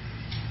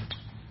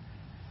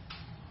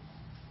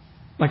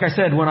 Like I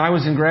said, when I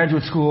was in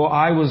graduate school,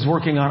 I was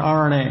working on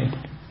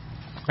RNA.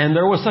 And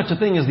there was such a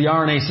thing as the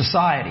RNA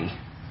Society.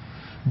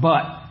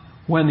 But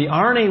when the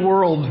RNA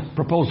World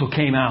proposal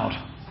came out,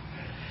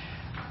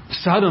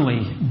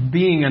 suddenly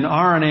being an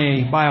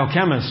RNA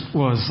biochemist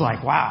was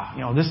like,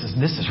 wow, this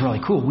is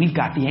really cool. We've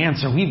got the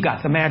answer. We've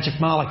got the magic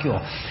molecule.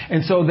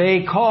 And so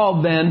they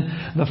called then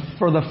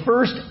for the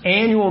first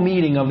annual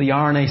meeting of the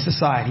RNA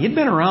Society. It had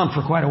been around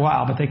for quite a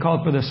while, but they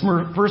called for this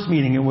first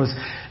meeting. It was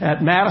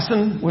at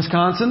Madison,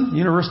 Wisconsin,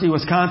 University of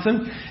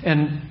Wisconsin,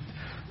 and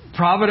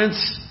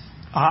Providence.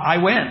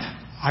 I went.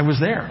 I was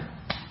there.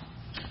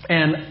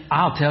 And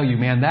I'll tell you,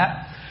 man,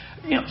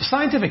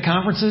 scientific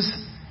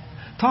conferences,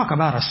 talk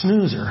about a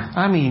snoozer.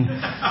 I mean,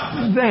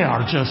 they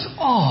are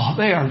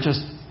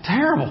just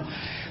terrible.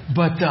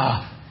 But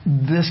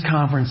this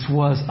conference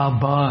was a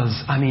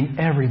buzz. I mean,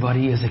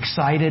 everybody is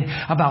excited.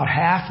 About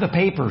half the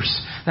papers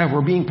that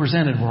were being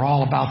presented were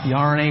all about the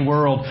RNA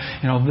world,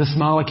 this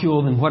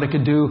molecule and what it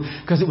could do,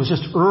 because it was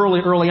just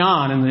early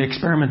on in the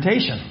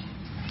experimentation.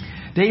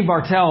 Dave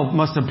Bartel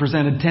must have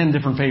presented 10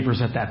 different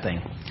papers at that thing.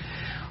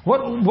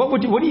 What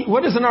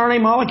is an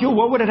RNA molecule?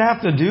 What would it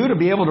have to do to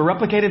be able to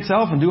replicate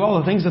itself and do all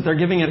the things that they're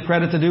giving it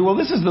credit to do? Well,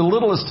 this is the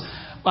littlest,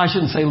 I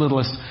shouldn't say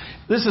littlest.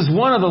 This is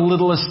one of the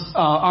littlest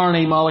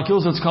RNA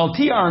molecules. It's called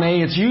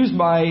tRNA. It's used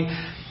by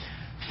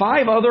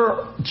 5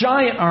 other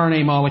giant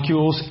RNA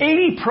molecules,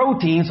 80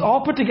 proteins,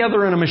 all put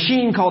together in a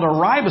machine called a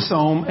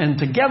ribosome, and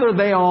together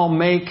they all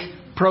make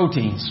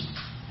proteins.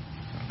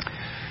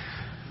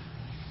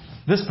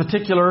 This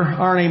particular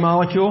RNA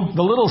molecule,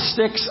 the little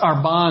sticks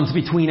are bonds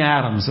between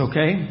atoms,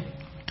 okay?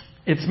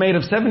 It's made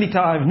of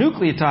 75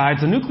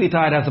 nucleotides. A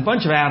nucleotide has a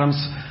bunch of atoms.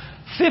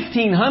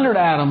 1,500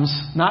 atoms,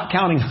 not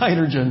counting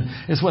hydrogen,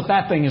 is what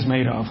that thing is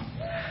made of.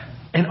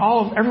 And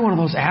every one of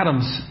those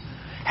atoms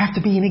have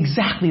to be in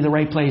exactly the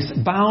right place,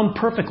 bound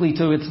perfectly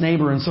to its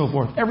neighbor and so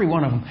forth. Every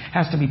one of them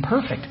has to be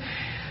perfect.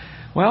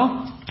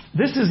 Well,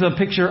 this is a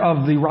picture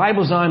of the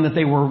ribozyme that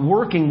they were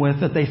working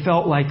with, that they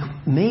felt like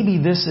maybe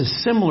this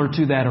is similar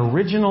to that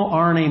original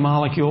RNA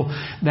molecule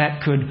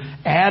that could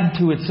add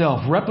to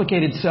itself,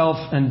 replicate itself,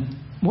 and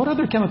what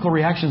other chemical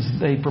reactions did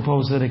they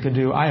propose that it could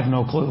do? I have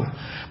no clue.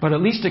 But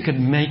at least it could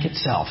make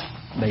itself,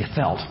 they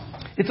felt.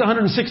 It's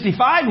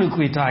 165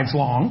 nucleotides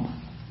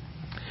long.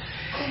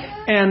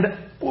 And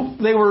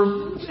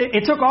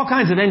it took all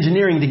kinds of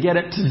engineering to get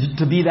it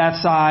to be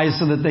that size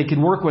so that they could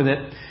work with it.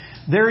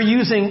 They're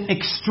using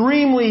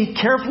extremely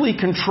carefully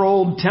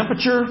controlled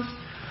temperature,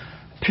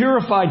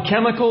 purified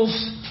chemicals,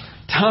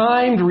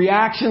 timed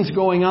reactions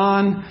going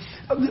on.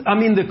 I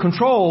mean, the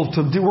control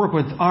to work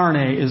with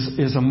RNA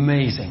is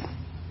amazing.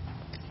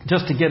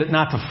 Just to get it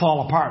not to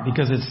fall apart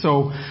because it's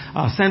so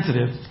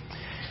sensitive.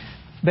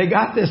 They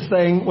got this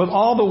thing with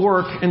all the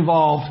work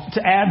involved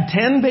to add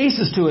 10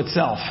 bases to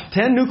itself,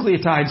 10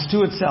 nucleotides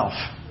to itself.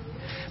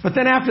 But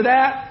then after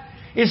that,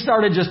 it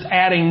started just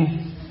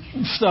adding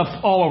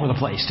stuff all over the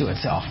place to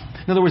itself.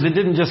 In other words, it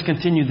didn't just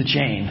continue the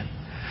chain.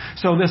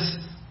 So this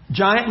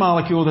giant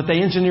molecule that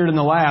they engineered in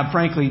the lab,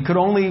 frankly, could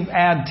only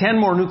add 10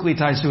 more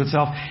nucleotides to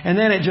itself, and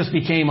then it just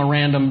became a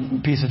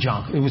random piece of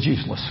junk. It was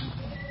useless.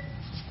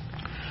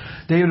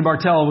 David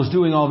Bartel was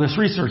doing all this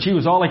research. He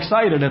was all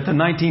excited at the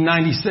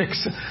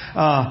 1996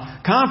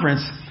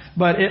 conference,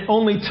 but it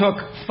only took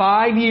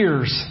 5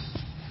 years.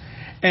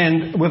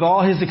 And with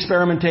all his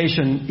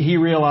experimentation, he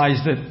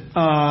realized that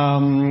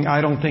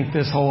I don't think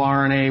this whole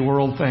RNA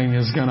world thing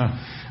is going to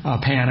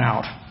pan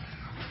out.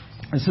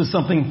 This is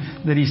something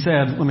that he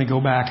said. Let me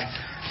go back.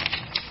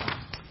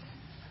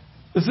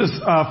 This is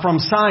from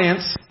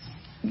Science,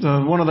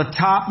 one of the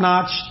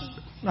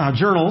top-notch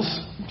journals,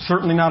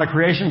 certainly not a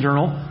creation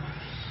journal.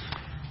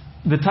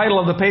 The title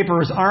of the paper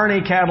is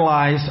RNA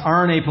Catalyzed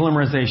RNA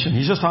Polymerization.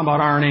 He's just talking about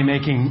RNA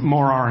making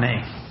more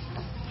RNA.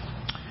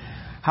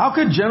 How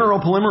could general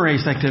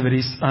polymerase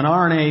activities, an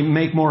RNA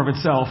make more of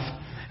itself,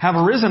 have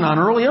arisen on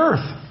early Earth?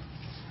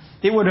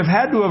 It would have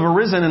had to have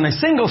arisen in a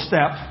single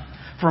step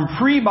from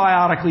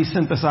prebiotically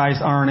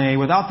synthesized RNA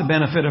without the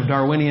benefit of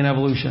Darwinian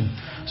evolution.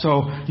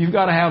 So you've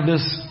got to have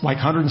this like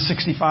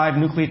 165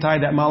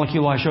 nucleotide, that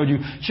molecule I showed you,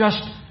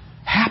 just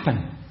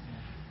happen.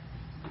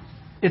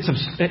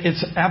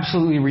 It's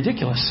absolutely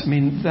ridiculous. I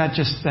mean,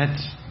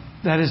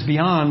 that is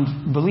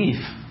beyond belief.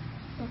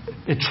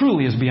 It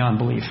truly is beyond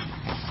belief.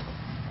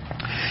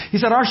 He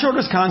said, our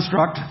shortest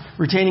construct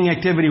retaining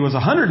activity was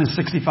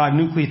 165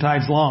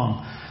 nucleotides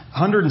long.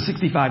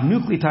 165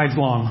 nucleotides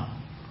long.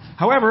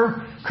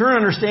 However, current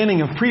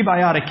understanding of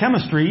prebiotic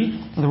chemistry,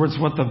 in other words,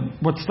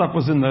 what stuff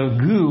was in the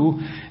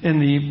goo in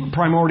the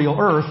primordial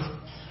Earth,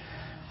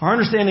 our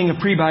understanding of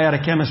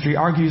prebiotic chemistry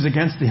argues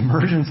against the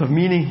emergence of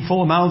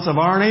meaningful amounts of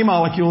RNA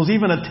molecules,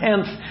 even a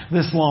tenth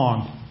this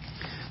long.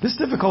 This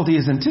difficulty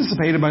is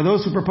anticipated by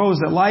those who propose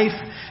that life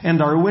and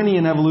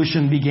Darwinian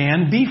evolution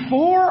began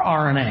before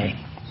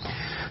RNA.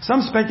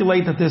 Some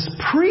speculate that this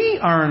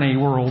pre-RNA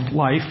world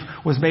life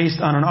was based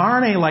on an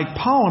RNA-like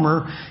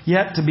polymer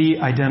yet to be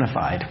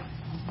identified.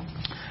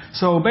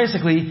 So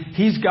basically,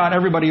 he's got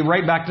everybody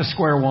right back to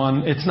square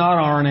one. It's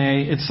not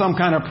RNA. It's some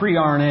kind of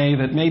pre-RNA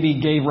that maybe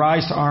gave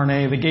rise to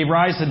RNA, that gave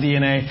rise to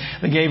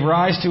DNA, that gave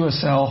rise to a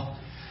cell.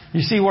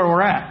 You see where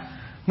we're at.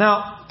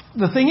 Now,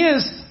 the thing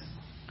is,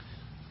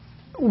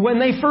 when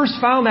they first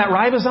found that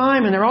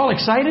ribozyme and they're all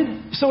excited,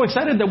 so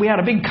excited that we had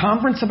a big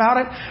conference about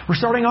it, we're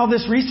starting all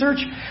this research.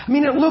 I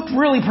mean, it looked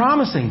really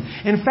promising.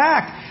 In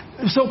fact,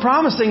 so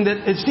promising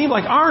that it seemed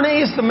like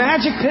RNA is the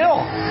magic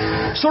pill.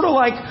 Sort of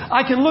like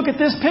I can look at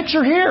this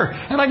picture here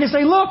and I can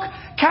say, look,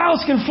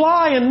 cows can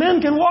fly and men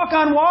can walk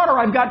on water.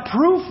 I've got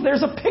proof.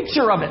 There's a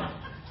picture of it.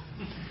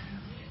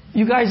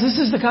 You guys, this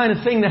is the kind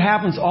of thing that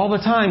happens all the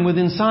time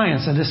within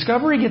science. A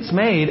discovery gets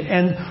made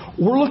and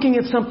we're looking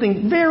at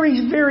something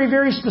very, very,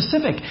 very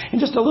specific and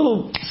just a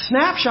little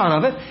snapshot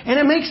of it and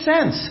it makes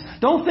sense.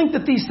 Don't think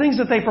that these things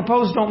that they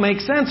propose don't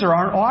make sense or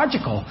aren't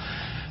logical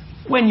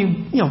when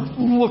you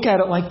look at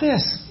it like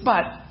this.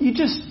 But you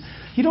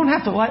don't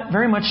have to let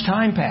very much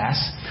time pass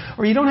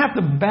or you don't have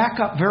to back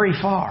up very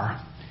far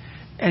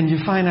and you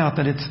find out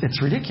that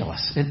it's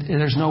ridiculous.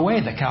 There's no way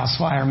that cows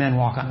fly or men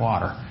walk on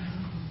water.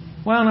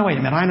 Well, no, wait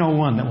a minute. I know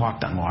one that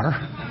walked on water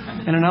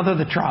and another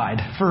that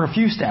tried for a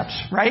few steps,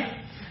 right?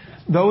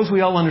 Those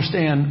we all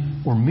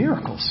understand were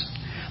miracles.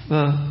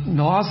 The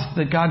laws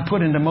that God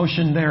put into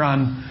motion there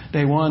on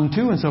day 1,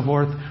 2, and so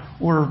forth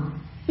were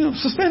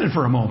suspended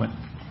for a moment.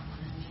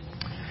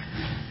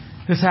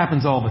 This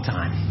happens all the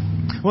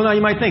time. Well, now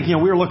you might think, we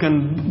were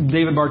looking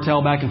David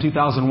Bartel back in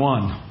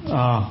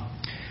 2001.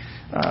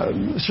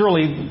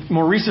 Surely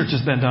more research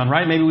has been done,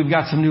 right? Maybe we've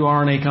got some new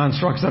RNA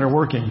constructs that are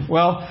working.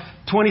 Well,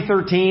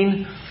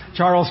 2013,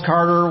 Charles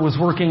Carter was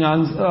working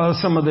on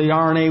some of the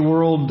RNA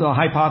world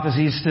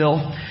hypotheses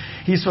still.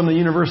 He's from the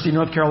University of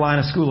North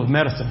Carolina School of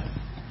Medicine.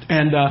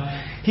 And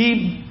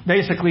he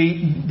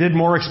basically did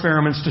more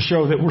experiments to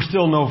show that we're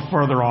still no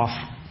further off.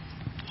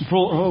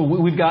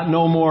 We've got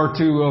no more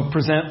to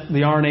present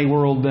the RNA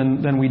world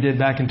than we did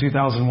back in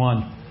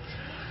 2001.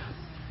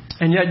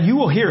 And yet you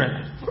will hear it.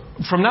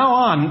 From now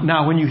on,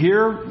 when you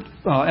hear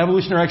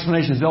evolutionary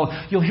explanations,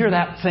 you'll hear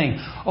that thing.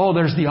 Oh,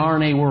 there's the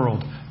RNA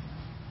world.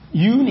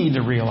 You need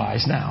to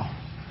realize now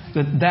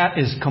that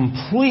is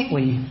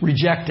completely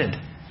rejected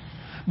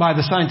by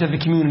the scientific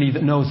community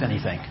that knows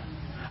anything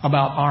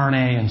about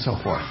RNA and so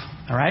forth.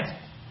 All right?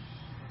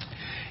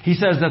 He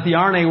says that the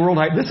RNA world,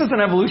 this is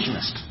an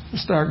evolutionist,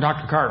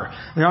 Dr. Carter.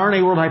 The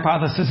RNA world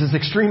hypothesis is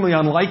extremely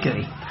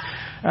unlikely.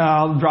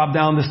 I'll drop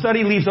down. The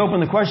study leaves open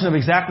the question of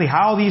exactly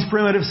how these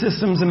primitive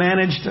systems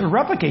managed to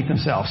replicate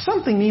themselves.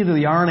 Something neither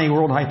the RNA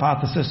world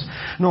hypothesis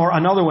nor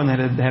another one that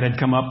had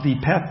come up, the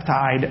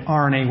peptide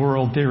RNA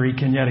world theory,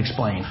 can yet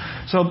explain.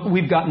 So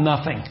we've got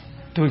nothing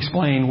to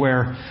explain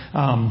where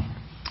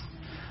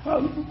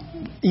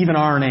even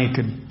RNA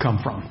could come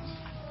from.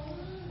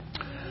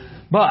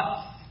 But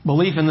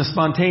belief in the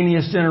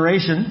spontaneous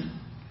generation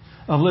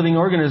of living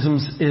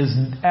organisms is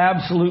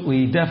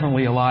absolutely,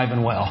 definitely alive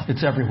and well.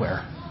 It's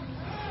everywhere.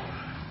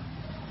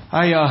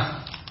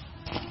 I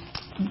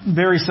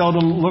very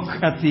seldom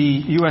look at the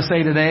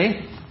USA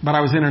Today, but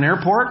I was in an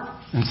airport,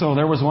 and so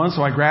there was one,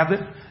 so I grabbed it.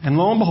 And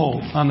lo and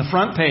behold, on the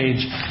front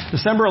page,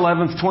 December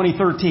 11th,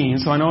 2013,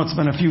 so I know it's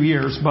been a few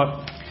years,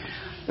 but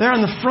there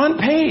on the front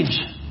page,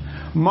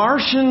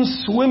 Martian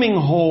swimming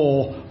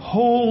hole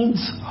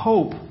holds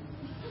hope.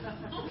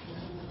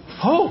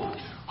 Hope.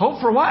 Hope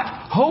for what?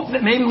 Hope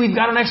that maybe we've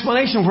got an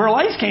explanation of where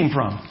life came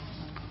from.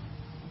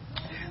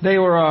 They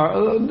were.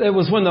 It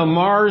was when the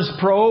Mars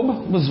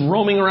probe was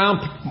roaming around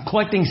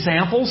collecting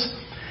samples,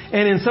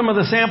 and in some of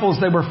the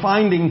samples they were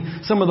finding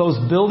some of those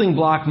building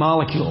block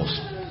molecules.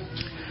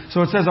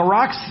 So it says a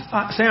rock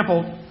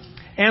sample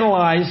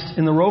analyzed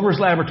in the rover's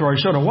laboratory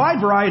showed a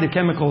wide variety of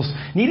chemicals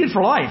needed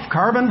for life: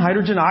 carbon,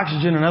 hydrogen,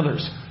 oxygen, and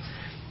others.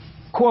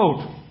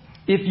 Quote: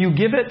 "If you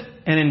give it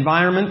an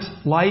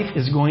environment, life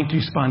is going to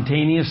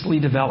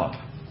spontaneously develop.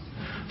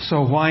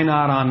 So why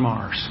not on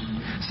Mars?"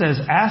 Says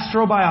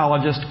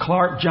astrobiologist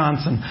Clark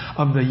Johnson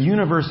of the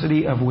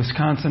University of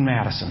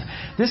Wisconsin-Madison.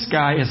 This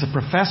guy is a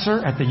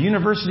professor at the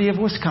University of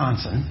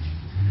Wisconsin,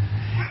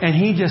 and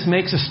he just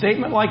makes a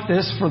statement like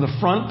this for the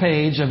front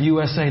page of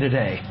USA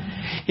Today.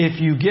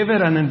 If you give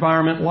it an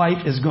environment,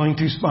 life is going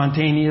to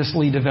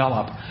spontaneously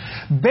develop.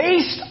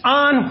 Based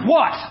on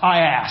what, I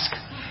ask?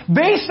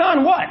 Based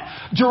on what?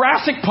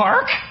 Jurassic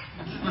Park?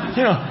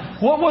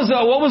 What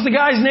was the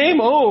guy's name?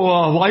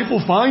 Life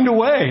will find a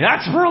way.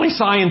 That's really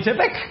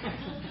scientific.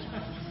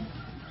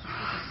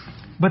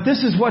 But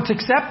this is what's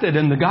accepted,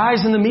 and the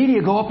guys in the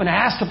media go up and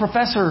ask the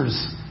professors.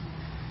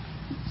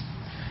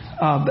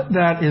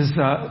 That is,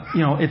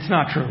 it's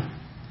not true.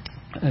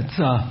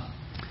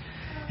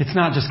 It's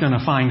not just going to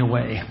find a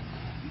way.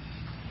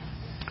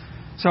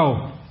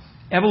 So,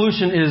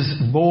 evolution is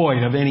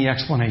void of any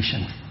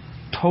explanation.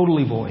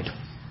 Totally void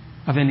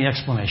of any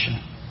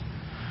explanation.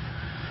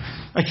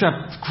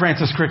 Except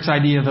Francis Crick's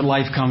idea that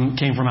life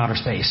came from outer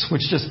space,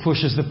 which just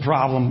pushes the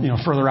problem,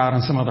 further out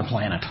on some other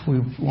planet.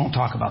 We won't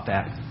talk about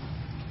that.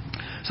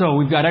 So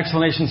we've got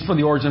explanations for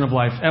the origin of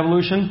life.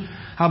 Evolution.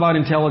 How about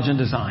intelligent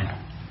design?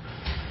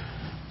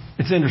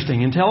 It's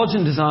interesting.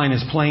 Intelligent design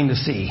is plain to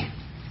see.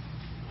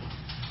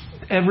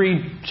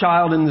 Every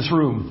child in this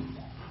room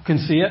can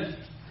see it.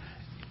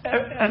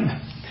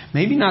 And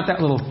maybe not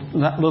that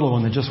little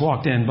one that just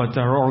walked in, but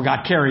or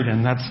got carried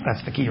in.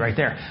 That's the key right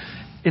there.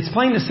 It's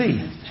plain to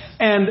see.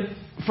 And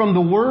from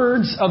the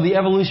words of the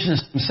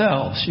evolutionists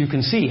themselves, you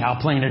can see how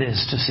plain it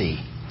is to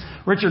see.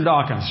 Richard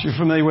Dawkins, you're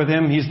familiar with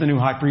him? He's the new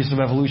high priest of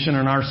evolution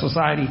in our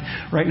society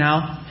right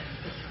now.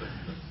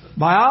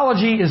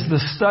 Biology is the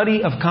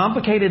study of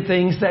complicated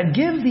things that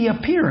give the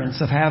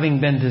appearance of having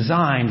been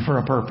designed for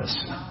a purpose.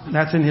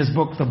 That's in his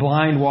book, The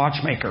Blind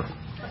Watchmaker.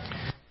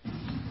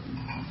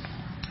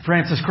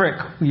 Francis Crick,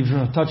 we've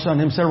touched on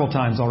him several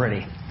times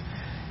already.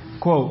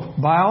 Quote,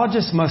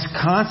 biologists must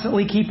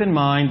constantly keep in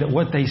mind that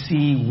what they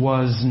see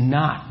was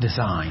not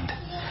designed,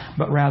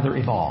 but rather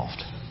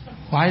evolved.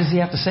 Why does he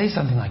have to say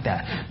something like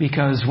that?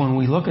 Because when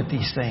we look at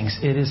these things,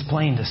 it is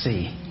plain to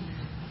see.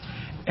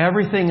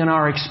 Everything in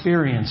our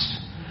experience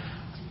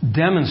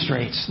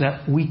demonstrates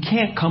that we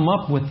can't come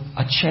up with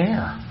a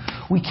chair.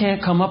 We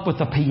can't come up with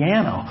a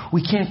piano.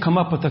 We can't come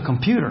up with a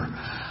computer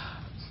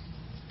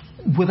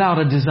without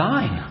a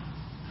design,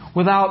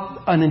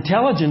 without an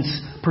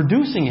intelligence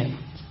producing it.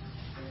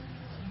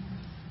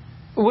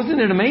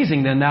 Wasn't it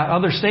amazing then that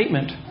other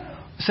statement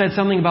said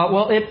something about,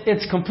 well,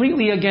 it's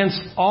completely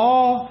against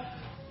all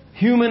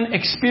human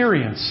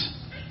experience.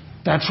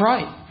 That's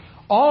right.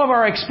 All of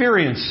our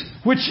experience,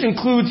 which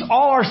includes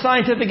all our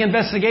scientific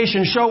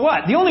investigation, show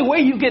what? The only way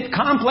you get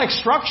complex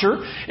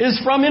structure is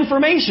from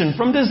information,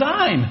 from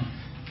design.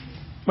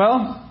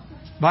 Well,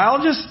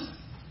 biologists,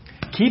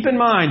 keep in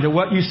mind that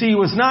what you see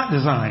was not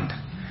designed,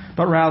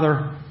 but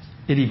rather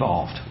it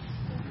evolved.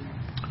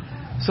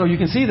 So you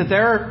can see that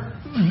they're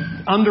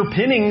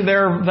underpinning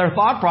their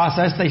thought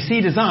process. They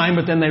see design,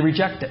 but then they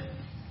reject it.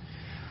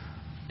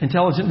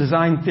 Intelligent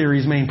design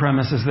theory's main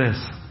premise is this.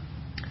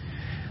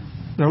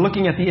 They're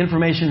looking at the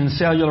information in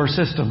cellular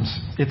systems.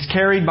 It's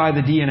carried by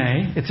the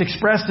DNA. It's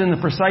expressed in the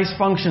precise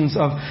functions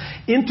of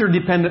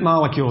interdependent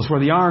molecules where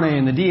the RNA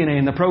and the DNA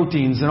and the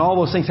proteins and all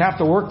those things have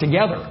to work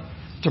together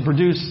to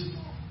produce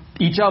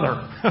each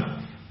other.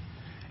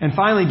 And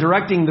finally,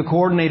 directing the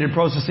coordinated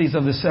processes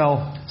of the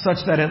cell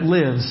such that it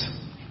lives.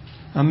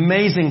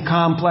 Amazing,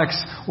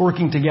 complex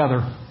working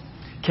together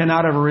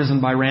cannot have arisen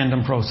by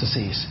random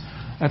processes.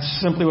 That's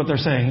simply what they're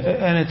saying.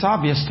 And it's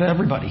obvious to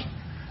everybody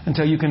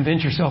until you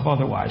convince yourself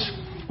otherwise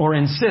or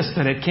insist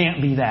that it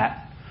can't be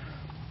that.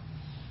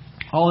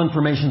 All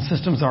information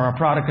systems are a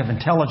product of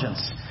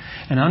intelligence.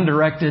 And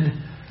undirected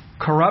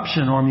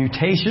corruption or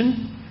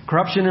mutation,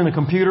 corruption in a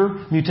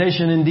computer,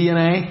 mutation in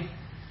DNA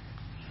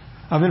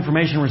of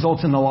information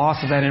results in the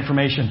loss of that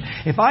information.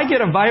 If I get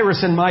a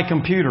virus in my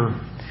computer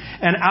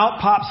and out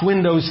pops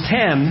Windows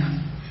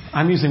 10,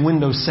 I'm using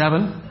Windows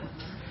 7,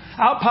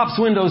 out pops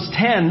Windows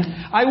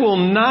 10, I will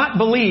not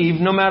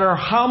believe, no matter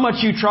how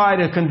much you try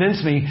to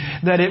convince me,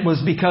 that it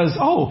was because,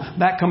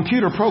 that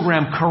computer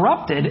program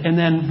corrupted and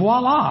then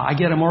voila, I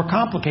get a more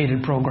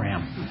complicated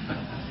program.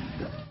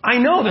 I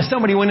know that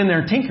somebody went in there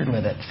and tinkered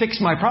with it,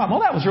 fixed my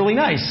problem. That was really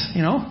nice,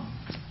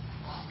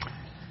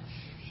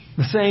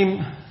 The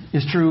same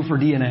is true for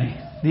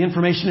DNA. The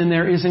information in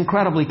there is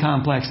incredibly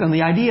complex, and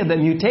the idea that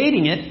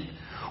mutating it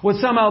would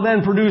somehow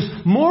then produce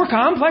more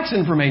complex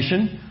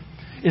information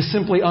is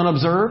simply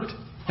unobserved,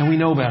 and we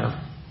know better.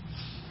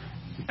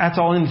 That's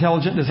all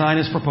intelligent design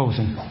is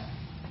proposing.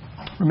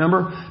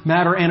 Remember,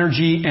 matter,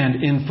 energy,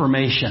 and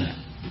information.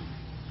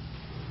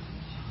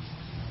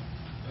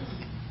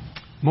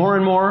 More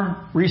and more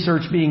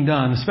research being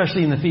done,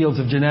 especially in the fields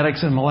of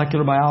genetics and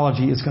molecular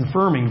biology, is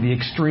confirming the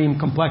extreme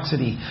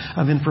complexity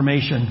of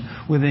information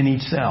within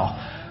each cell.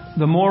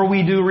 The more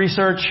we do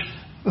research,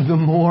 the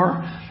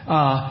more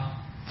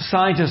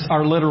scientists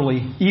are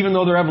literally, even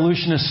though they're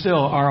evolutionists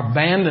still, are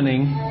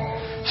abandoning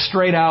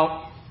straight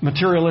out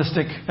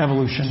materialistic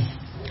evolution.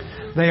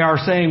 They are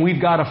saying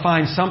we've got to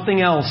find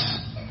something else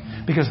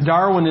because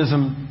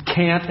Darwinism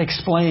can't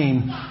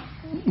explain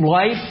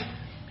life.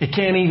 It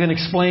can't even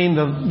explain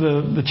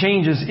the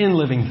changes in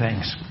living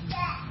things.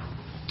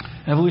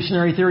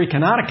 Evolutionary theory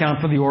cannot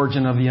account for the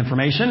origin of the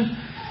information.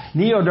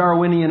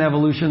 Neo-Darwinian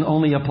evolution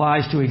only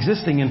applies to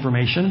existing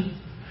information.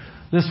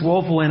 This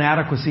woeful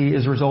inadequacy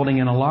is resulting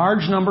in a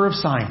large number of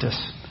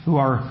scientists who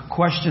are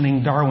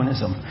questioning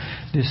Darwinism,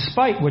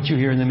 despite what you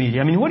hear in the media.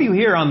 I mean, what do you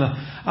hear on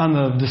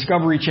the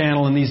Discovery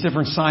Channel and these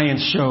different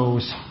science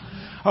shows?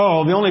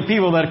 Oh, the only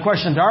people that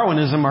question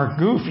Darwinism are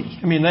goofy.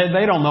 I mean,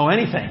 they don't know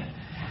anything.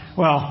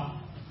 Well,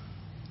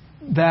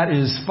 that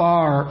is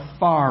far,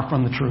 far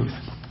from the truth.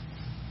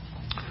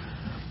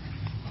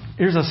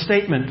 Here's a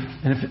statement,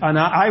 and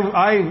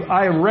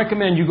I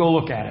recommend you go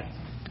look at it,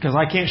 because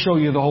I can't show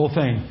you the whole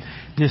thing.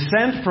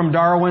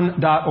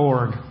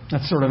 Descentfromdarwin.org.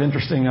 That's sort of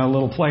interesting, a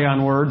little play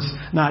on words.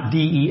 Not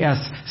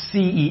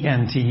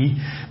DESCENT,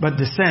 but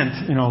descent.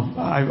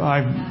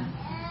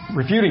 I'm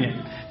refuting it.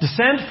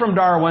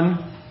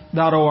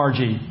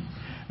 Descentfromdarwin.org.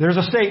 There's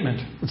a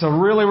statement. It's a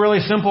really, really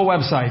simple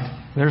website.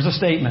 There's a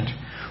statement.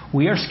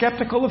 We are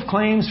skeptical of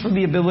claims for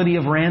the ability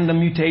of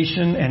random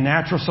mutation and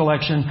natural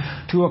selection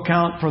to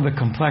account for the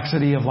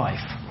complexity of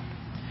life.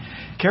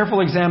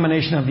 Careful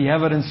examination of the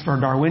evidence for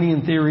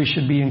Darwinian theory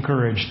should be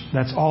encouraged.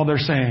 That's all they're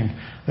saying.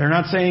 They're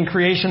not saying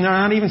creation. They're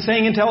not even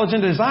saying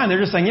intelligent design. They're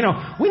just saying,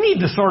 we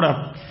need to sort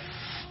of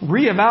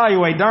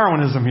reevaluate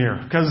Darwinism here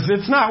because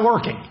it's not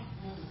working.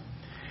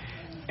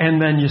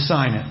 And then you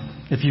sign it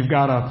if you've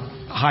got a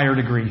higher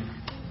degree.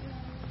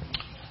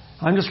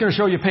 I'm just going to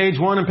show you page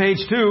 1 and page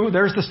 2.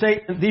 There's the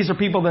statement. These are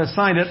people that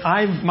signed it.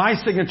 My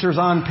signature's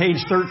on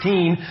page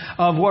 13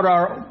 of what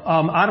are,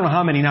 I don't know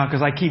how many now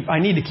because I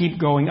need to keep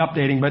going,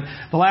 updating. But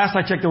the last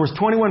I checked, there was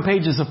 21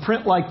 pages of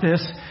print like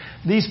this.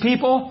 These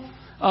people,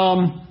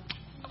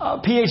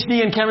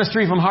 PhD in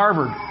chemistry from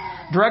Harvard,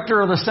 director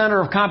of the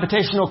Center of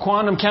Computational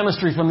Quantum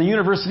Chemistry from the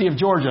University of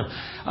Georgia,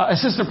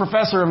 assistant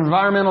professor of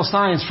environmental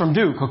science from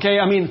Duke. Okay,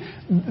 I mean,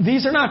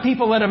 these are not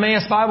people at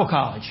Emmaus Bible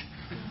College.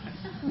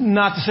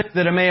 Not to say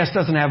that Emmaus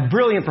doesn't have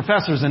brilliant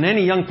professors, and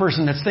any young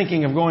person that's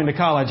thinking of going to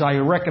college, I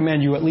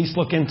recommend you at least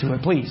look into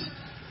it, please.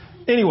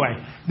 Anyway,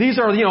 these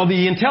are,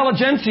 the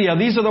intelligentsia.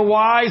 These are the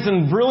wise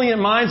and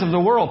brilliant minds of the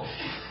world.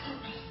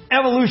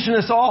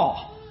 Evolutionists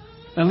all,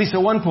 at least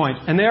at one point.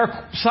 And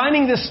they're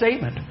signing this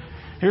statement.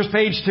 Here's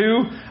page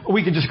 2.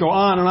 We could just go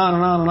on and on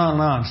and on and on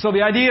and on. So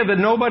the idea that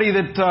nobody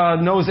that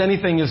knows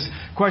anything is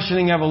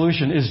questioning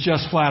evolution is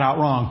just flat out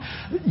wrong.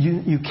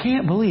 You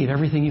can't believe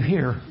everything you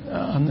hear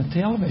on the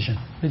television.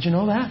 Did you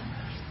know that?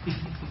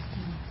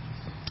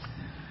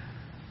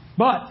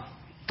 But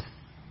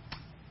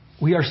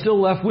we are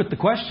still left with the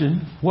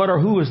question, what or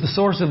who is the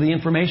source of the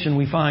information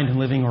we find in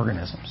living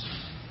organisms?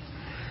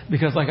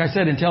 Because like I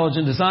said,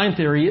 intelligent design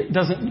theory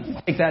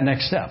doesn't take that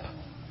next step.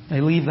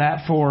 They leave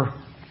that for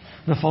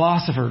the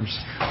philosophers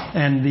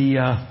and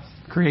the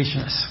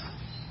creationists.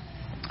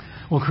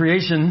 Well,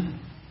 creation,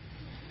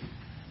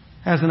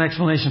 as an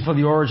explanation for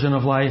the origin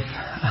of life,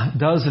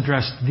 does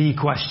address the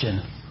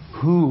question,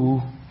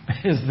 who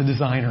is the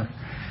designer?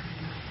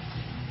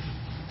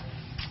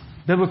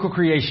 Biblical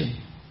creation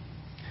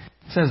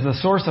says the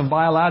source of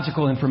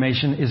biological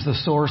information is the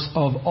source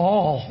of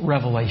all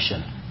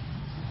revelation.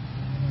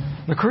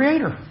 The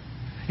Creator.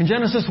 In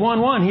Genesis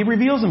 1:1, He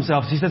reveals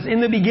Himself. He says,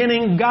 in the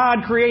beginning,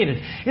 God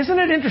created. Isn't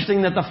it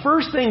interesting that the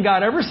first thing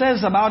God ever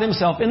says about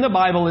Himself in the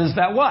Bible is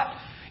that what?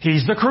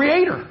 He's the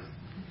Creator.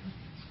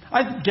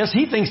 I guess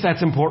He thinks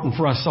that's important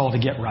for us all to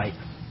get right.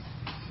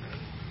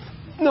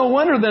 No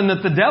wonder then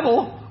that the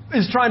devil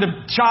is trying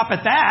to chop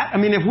at that. I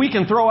mean, if we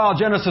can throw out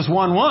Genesis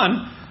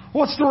 1:1,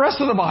 what's the rest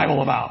of the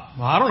Bible about?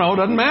 Well, I don't know. It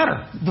doesn't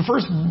matter. The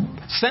first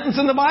sentence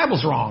in the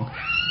Bible's wrong.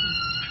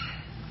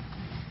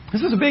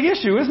 This is a big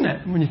issue, isn't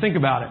it, when you think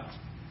about it?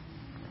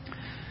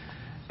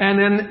 And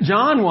then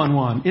John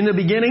 1:1, in the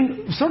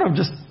beginning, sort of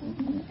just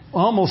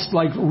almost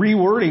like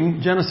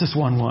rewording Genesis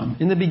 1:1.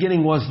 In the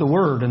beginning was the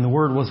Word, and the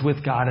Word was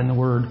with God, and the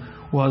Word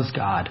was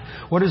God.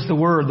 What is the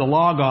Word? The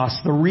Logos,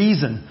 the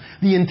reason,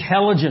 the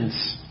intelligence.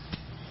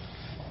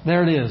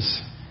 There it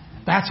is.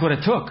 That's what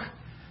it took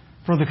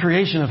for the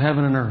creation of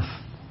heaven and earth.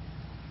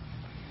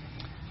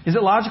 Is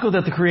it logical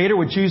that the Creator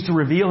would choose to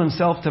reveal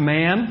Himself to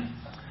man,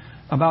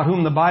 about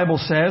whom the Bible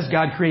says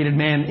God created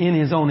man in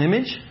His own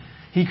image?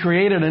 He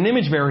created an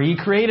image bearer. He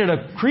created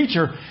a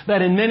creature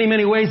that in many,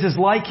 many ways is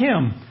like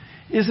Him.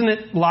 Isn't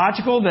it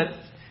logical that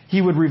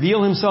He would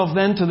reveal Himself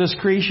then to this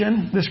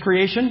creation?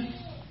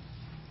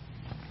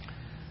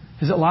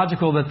 Is it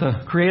logical that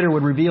the Creator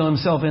would reveal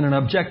Himself in an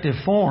objective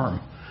form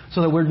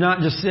so that we're not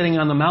just sitting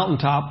on the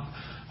mountaintop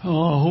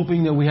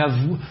hoping that we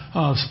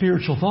have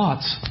spiritual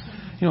thoughts?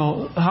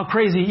 How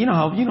crazy,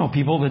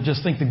 people that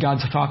just think that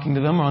God's talking to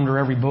them under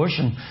every bush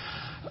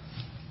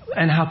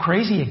and how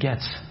crazy it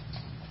gets.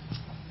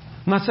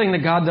 I'm not saying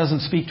that God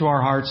doesn't speak to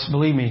our hearts.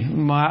 Believe me,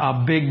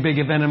 a big, big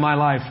event in my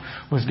life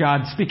was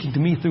God speaking to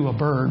me through a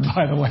bird,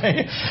 by the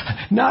way.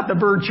 Not the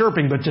bird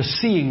chirping, but just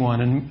seeing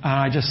one. And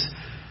I just,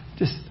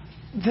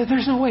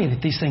 there's no way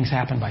that these things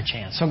happen by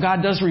chance. So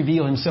God does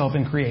reveal Himself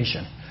in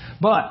creation.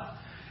 But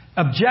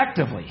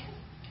objectively,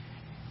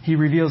 He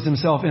reveals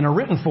Himself in a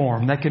written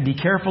form that could be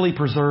carefully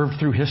preserved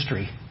through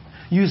history,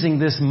 using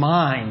this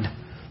mind,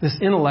 this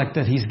intellect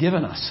that He's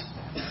given us.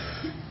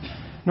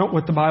 Note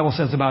what the Bible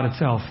says about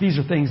itself. These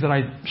are things that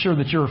I'm sure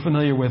that you're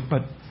familiar with,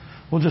 but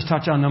we'll just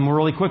touch on them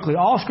really quickly.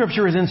 All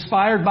Scripture is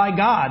inspired by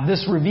God,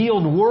 this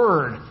revealed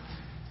Word,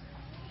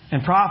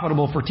 and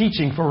profitable for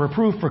teaching, for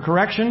reproof, for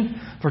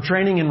correction, for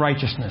training in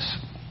righteousness.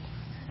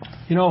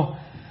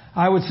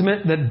 I would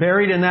submit that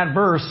buried in that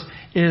verse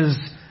is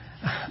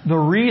the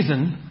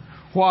reason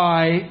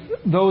why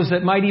those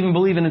that might even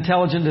believe in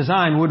intelligent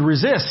design would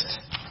resist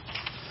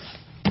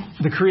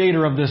the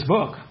creator of this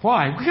book.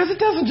 Why? Because it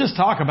doesn't just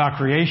talk about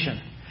creation.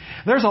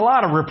 There's a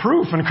lot of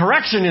reproof and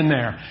correction in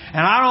there, and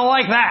I don't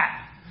like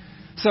that.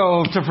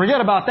 So to forget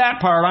about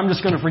that part, I'm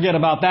just going to forget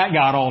about that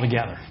God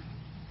altogether.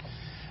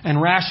 And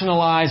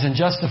rationalize and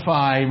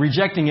justify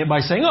rejecting it by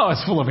saying,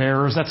 it's full of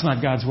errors, that's not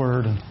God's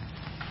Word. And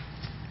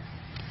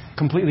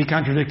completely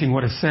contradicting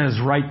what it says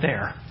right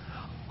there.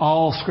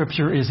 all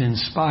Scripture is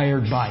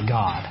inspired by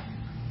God.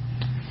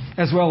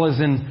 As well as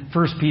in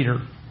 1 Peter.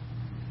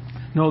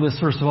 Know this,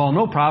 first of all,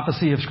 no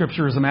prophecy of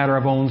Scripture is a matter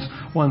of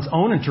one's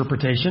own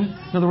interpretation.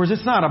 In other words,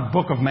 it's not a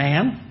book of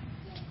man.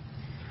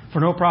 For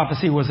no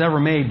prophecy was ever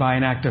made by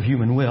an act of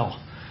human will,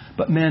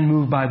 but men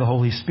moved by the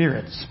Holy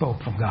Spirit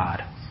spoke from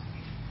God.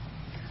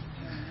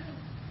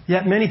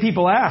 Yet many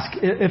people ask,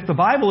 if the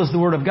Bible is the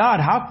Word of God,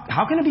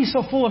 how can it be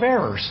so full of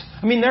errors?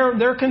 I mean,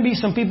 there can be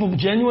some people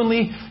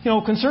genuinely,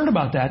 concerned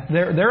about that.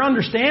 Their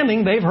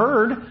understanding, they've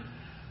heard,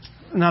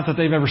 not that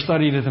they've ever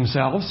studied it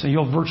themselves, so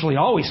you'll virtually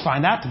always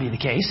find that to be the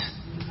case.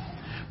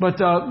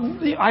 But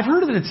I've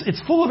heard that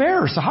it's full of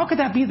errors, so how could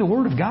that be the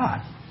Word of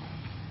God?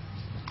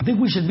 I think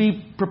we should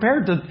be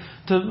prepared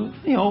to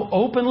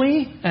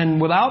openly and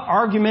without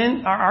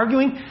arguing,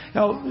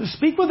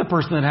 speak with a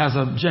person that has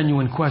a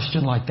genuine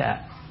question like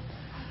that.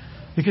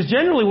 Because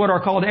generally what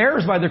are called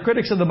errors by the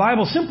critics of the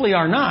Bible simply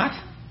are not.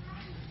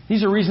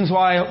 These are reasons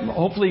why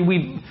hopefully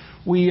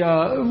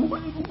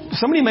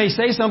somebody may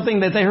say something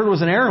that they heard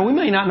was an error and we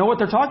may not know what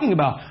they're talking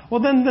about. Well,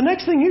 then the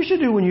next thing you should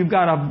do when you've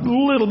got a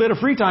little bit of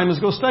free time is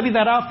go study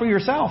that out for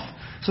yourself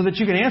so that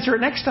you can answer it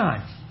next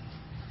time.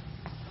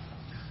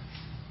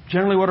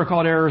 Generally what are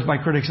called errors by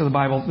critics of the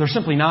Bible, they're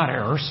simply not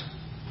errors.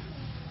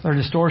 They're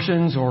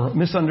distortions or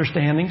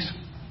misunderstandings.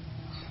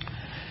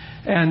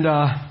 And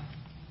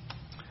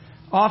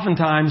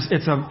oftentimes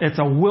it's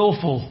a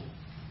willful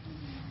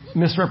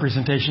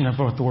misrepresentation of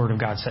what the Word of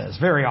God says.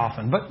 Very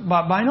often. But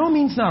by no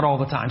means not all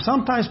the time.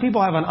 Sometimes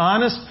people have an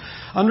honest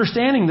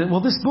understanding that,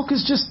 this book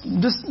is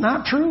just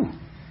not true.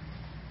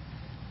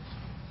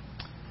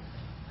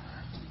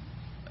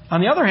 On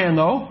the other hand,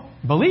 though,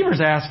 believers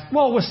ask,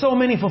 with so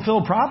many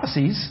fulfilled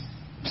prophecies,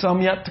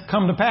 some yet to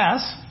come to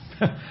pass,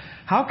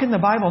 how can the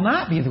Bible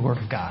not be the Word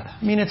of God?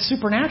 I mean, it's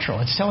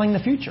supernatural. It's telling the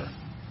future.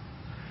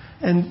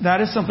 And that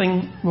is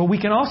something we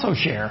can also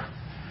share.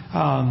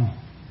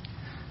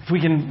 If we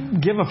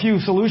can give a few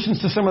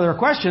solutions to some of their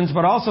questions,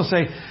 but also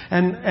say,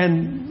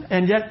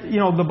 and yet,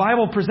 the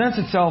Bible presents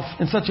itself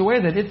in such a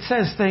way that it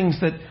says things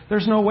that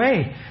there's no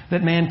way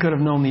that man could have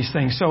known these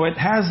things. So it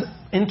has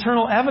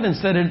internal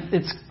evidence that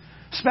it's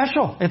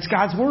special. It's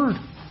God's Word.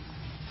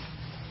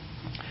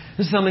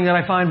 This is something that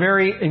I find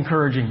very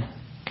encouraging.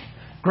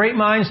 Great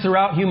minds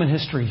throughout human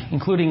history,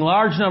 including a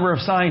large number of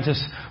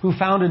scientists who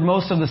founded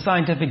most of the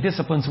scientific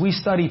disciplines we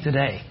study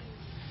today,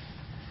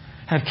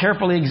 have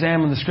carefully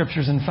examined the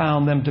Scriptures and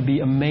found them to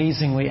be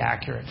amazingly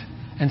accurate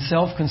and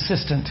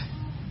self-consistent.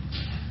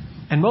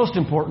 And most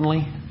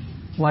importantly,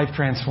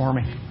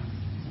 life-transforming.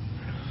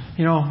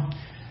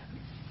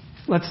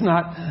 Let's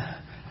not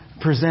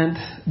present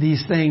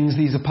these things,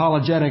 these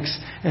apologetics,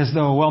 as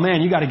though,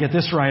 you got to get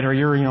this right or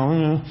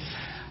you're,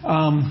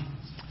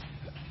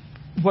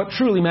 what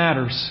truly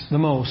matters the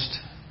most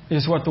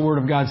is what the Word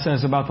of God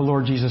says about the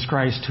Lord Jesus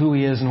Christ, who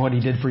He is and what He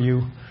did for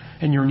you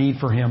and your need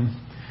for Him.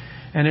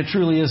 And it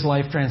truly is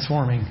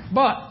life-transforming.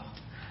 But,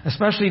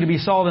 especially to be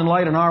salt and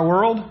light in our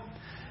world,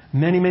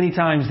 many, many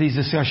times these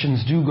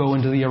discussions do go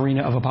into the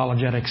arena of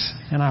apologetics.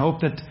 And I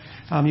hope that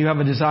you have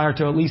a desire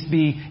to at least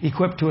be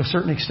equipped to a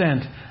certain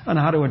extent on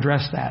how to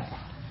address that.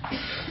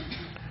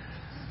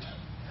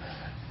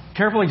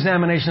 Careful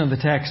examination of the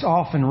text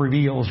often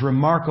reveals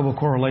remarkable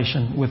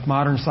correlation with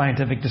modern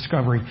scientific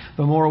discovery.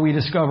 The more we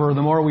discover,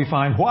 the more we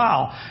find,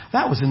 wow,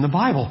 that was in the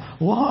Bible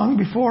long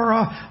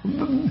before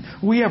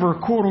we ever,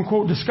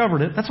 quote-unquote,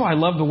 discovered it. That's why I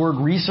love the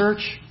word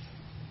research.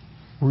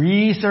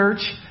 Research.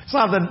 It's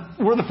not that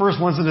we're the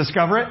first ones to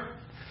discover it.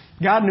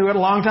 God knew it a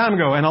long time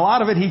ago, and a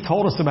lot of it He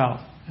told us about.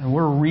 And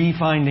we're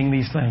refinding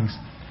these things.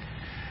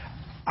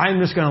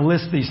 I'm just going to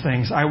list these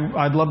things.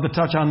 I'd love to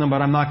touch on them,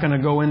 but I'm not going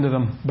to go into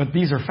them. But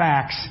these are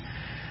facts.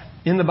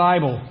 In the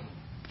Bible,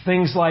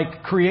 things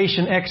like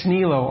creation ex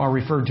nihilo are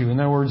referred to. In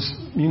other words,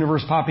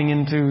 universe popping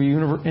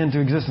into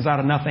existence out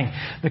of nothing.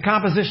 The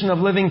composition of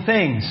living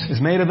things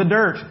is made of the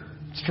dirt.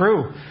 It's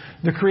true.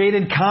 The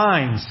created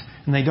kinds,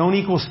 and they don't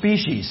equal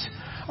species,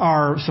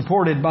 are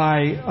supported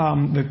by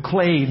the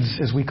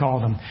clades, as we call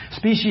them.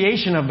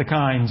 Speciation of the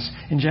kinds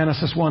in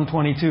Genesis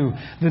 1:22.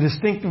 The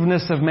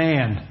distinctiveness of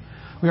man.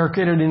 We are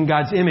created in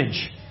God's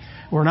image.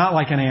 We're not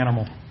like an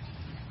animal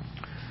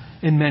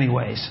in many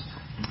ways.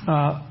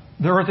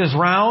 The earth is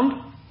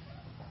round,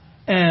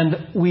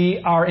 and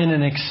we are in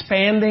an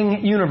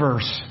expanding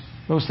universe.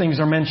 Those things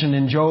are mentioned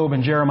in Job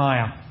and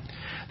Jeremiah.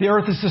 The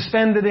earth is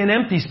suspended in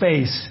empty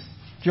space.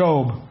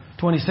 Job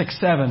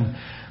 26:7.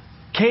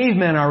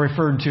 Cavemen are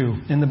referred to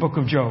in the book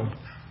of Job.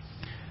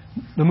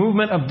 The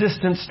movement of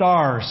distant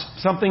stars,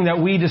 something that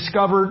we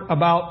discovered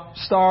about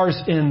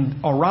stars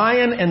in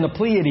Orion and the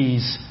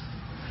Pleiades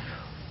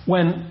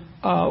when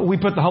we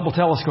put the Hubble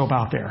telescope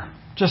out there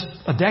just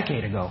a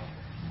decade ago.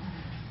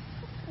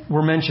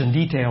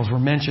 Details were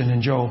mentioned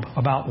in Job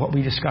about what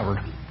we discovered.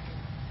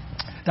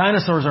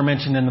 Dinosaurs are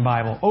mentioned in the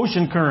Bible.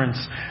 Ocean currents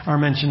are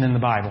mentioned in the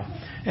Bible.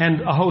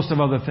 And a host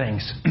of other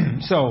things.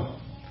 So,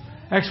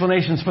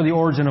 explanations for the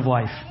origin of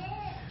life.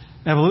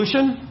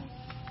 Evolution,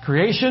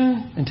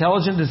 creation,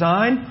 intelligent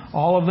design,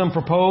 all of them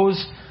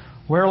propose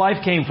where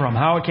life came from,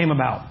 how it came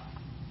about.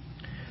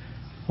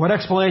 What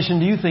explanation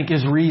do you think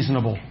is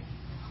reasonable?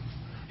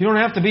 You don't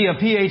have to be a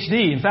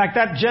PhD. In fact,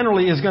 that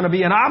generally is going to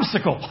be an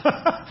obstacle.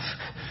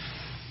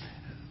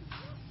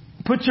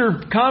 Put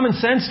your common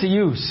sense to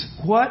use.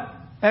 What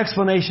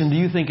explanation do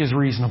you think is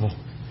reasonable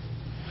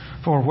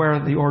for where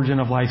the origin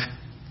of life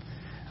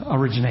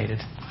originated,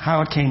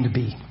 how it came to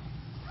be?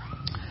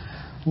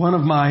 One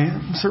of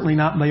my, certainly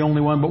not the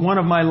only one, but one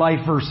of my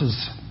life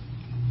verses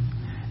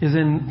is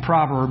in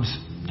Proverbs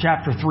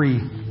chapter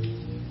 3.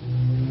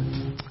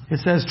 It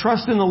says,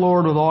 "Trust in the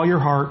Lord with all your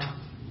heart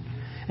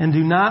and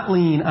do not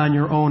lean on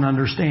your own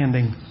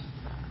understanding."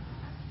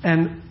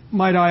 And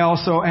might I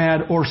also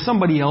add, or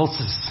somebody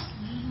else's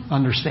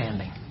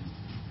understanding.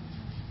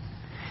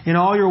 "In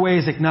all your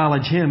ways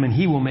acknowledge Him and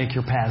He will make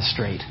your paths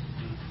straight."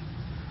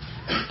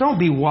 Don't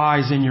be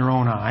wise in your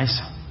own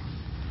eyes.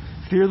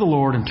 Fear the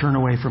Lord and turn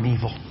away from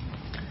evil.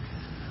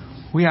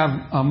 We have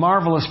a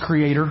marvelous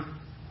Creator.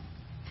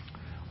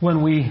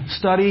 When we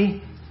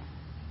study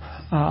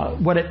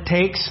what it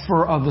takes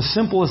for the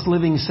simplest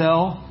living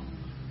cell,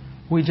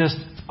 we just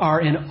are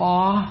in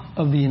awe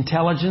of the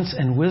intelligence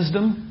and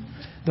wisdom,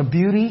 the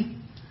beauty,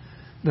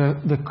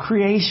 the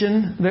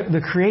creation,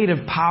 the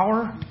creative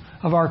power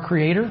of our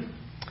Creator.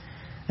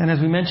 And as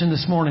we mentioned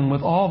this morning,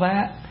 with all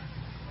that,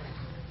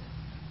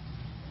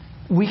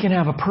 we can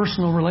have a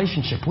personal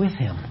relationship with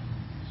Him.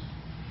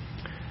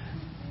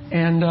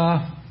 And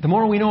the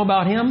more we know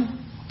about Him,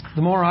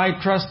 the more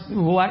I trust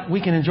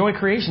we can enjoy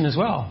creation as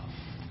well.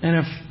 And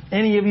if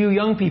any of you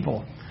young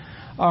people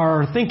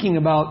are thinking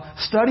about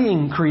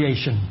studying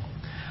creation,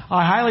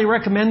 I highly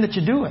recommend that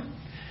you do it.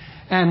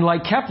 And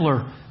like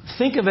Kepler,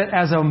 think of it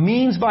as a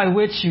means by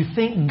which you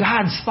think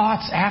God's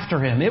thoughts after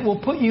Him. It will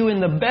put you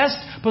in the best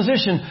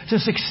position to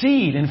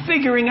succeed in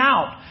figuring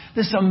out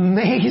this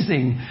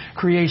amazing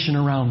creation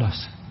around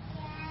us.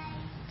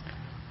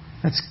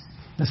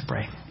 Let's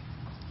pray.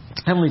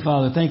 Heavenly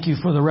Father, thank you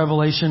for the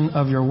revelation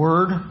of your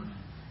Word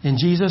in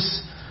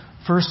Jesus,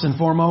 first and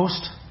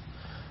foremost.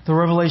 The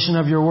revelation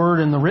of your Word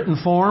in the written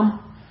form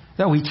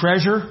that we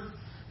treasure,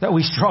 that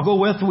we struggle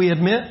with, we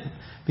admit,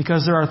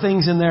 because there are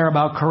things in there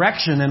about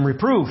correction and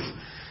reproof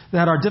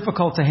that are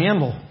difficult to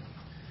handle.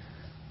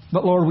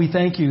 But Lord, we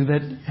thank you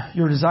that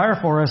your desire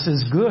for us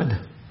is good.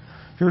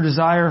 Your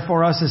desire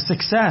for us is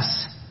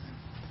success.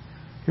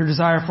 Your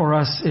desire for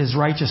us is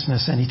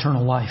righteousness and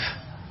eternal life.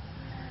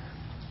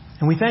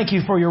 And we thank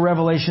you for your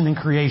revelation in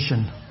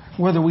creation.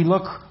 Whether we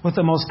look with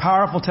the most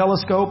powerful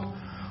telescope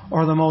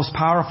or the most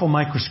powerful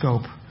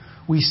microscope,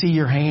 we see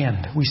your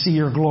hand. We see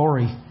your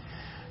glory,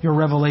 your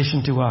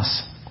revelation to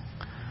us.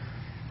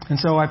 And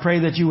so I pray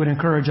that you would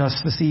encourage us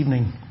this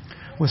evening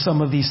with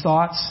some of these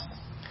thoughts,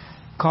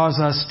 cause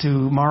us to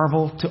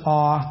marvel, to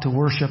awe, to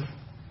worship,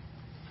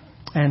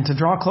 and to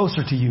draw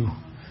closer to you,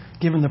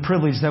 given the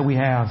privilege that we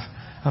have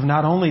of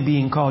not only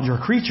being called your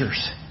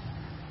creatures,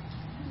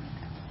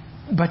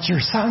 but your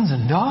sons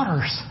and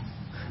daughters.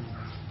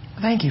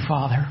 Thank you,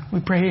 Father.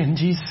 We pray in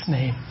Jesus'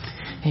 name.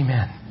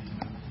 Amen.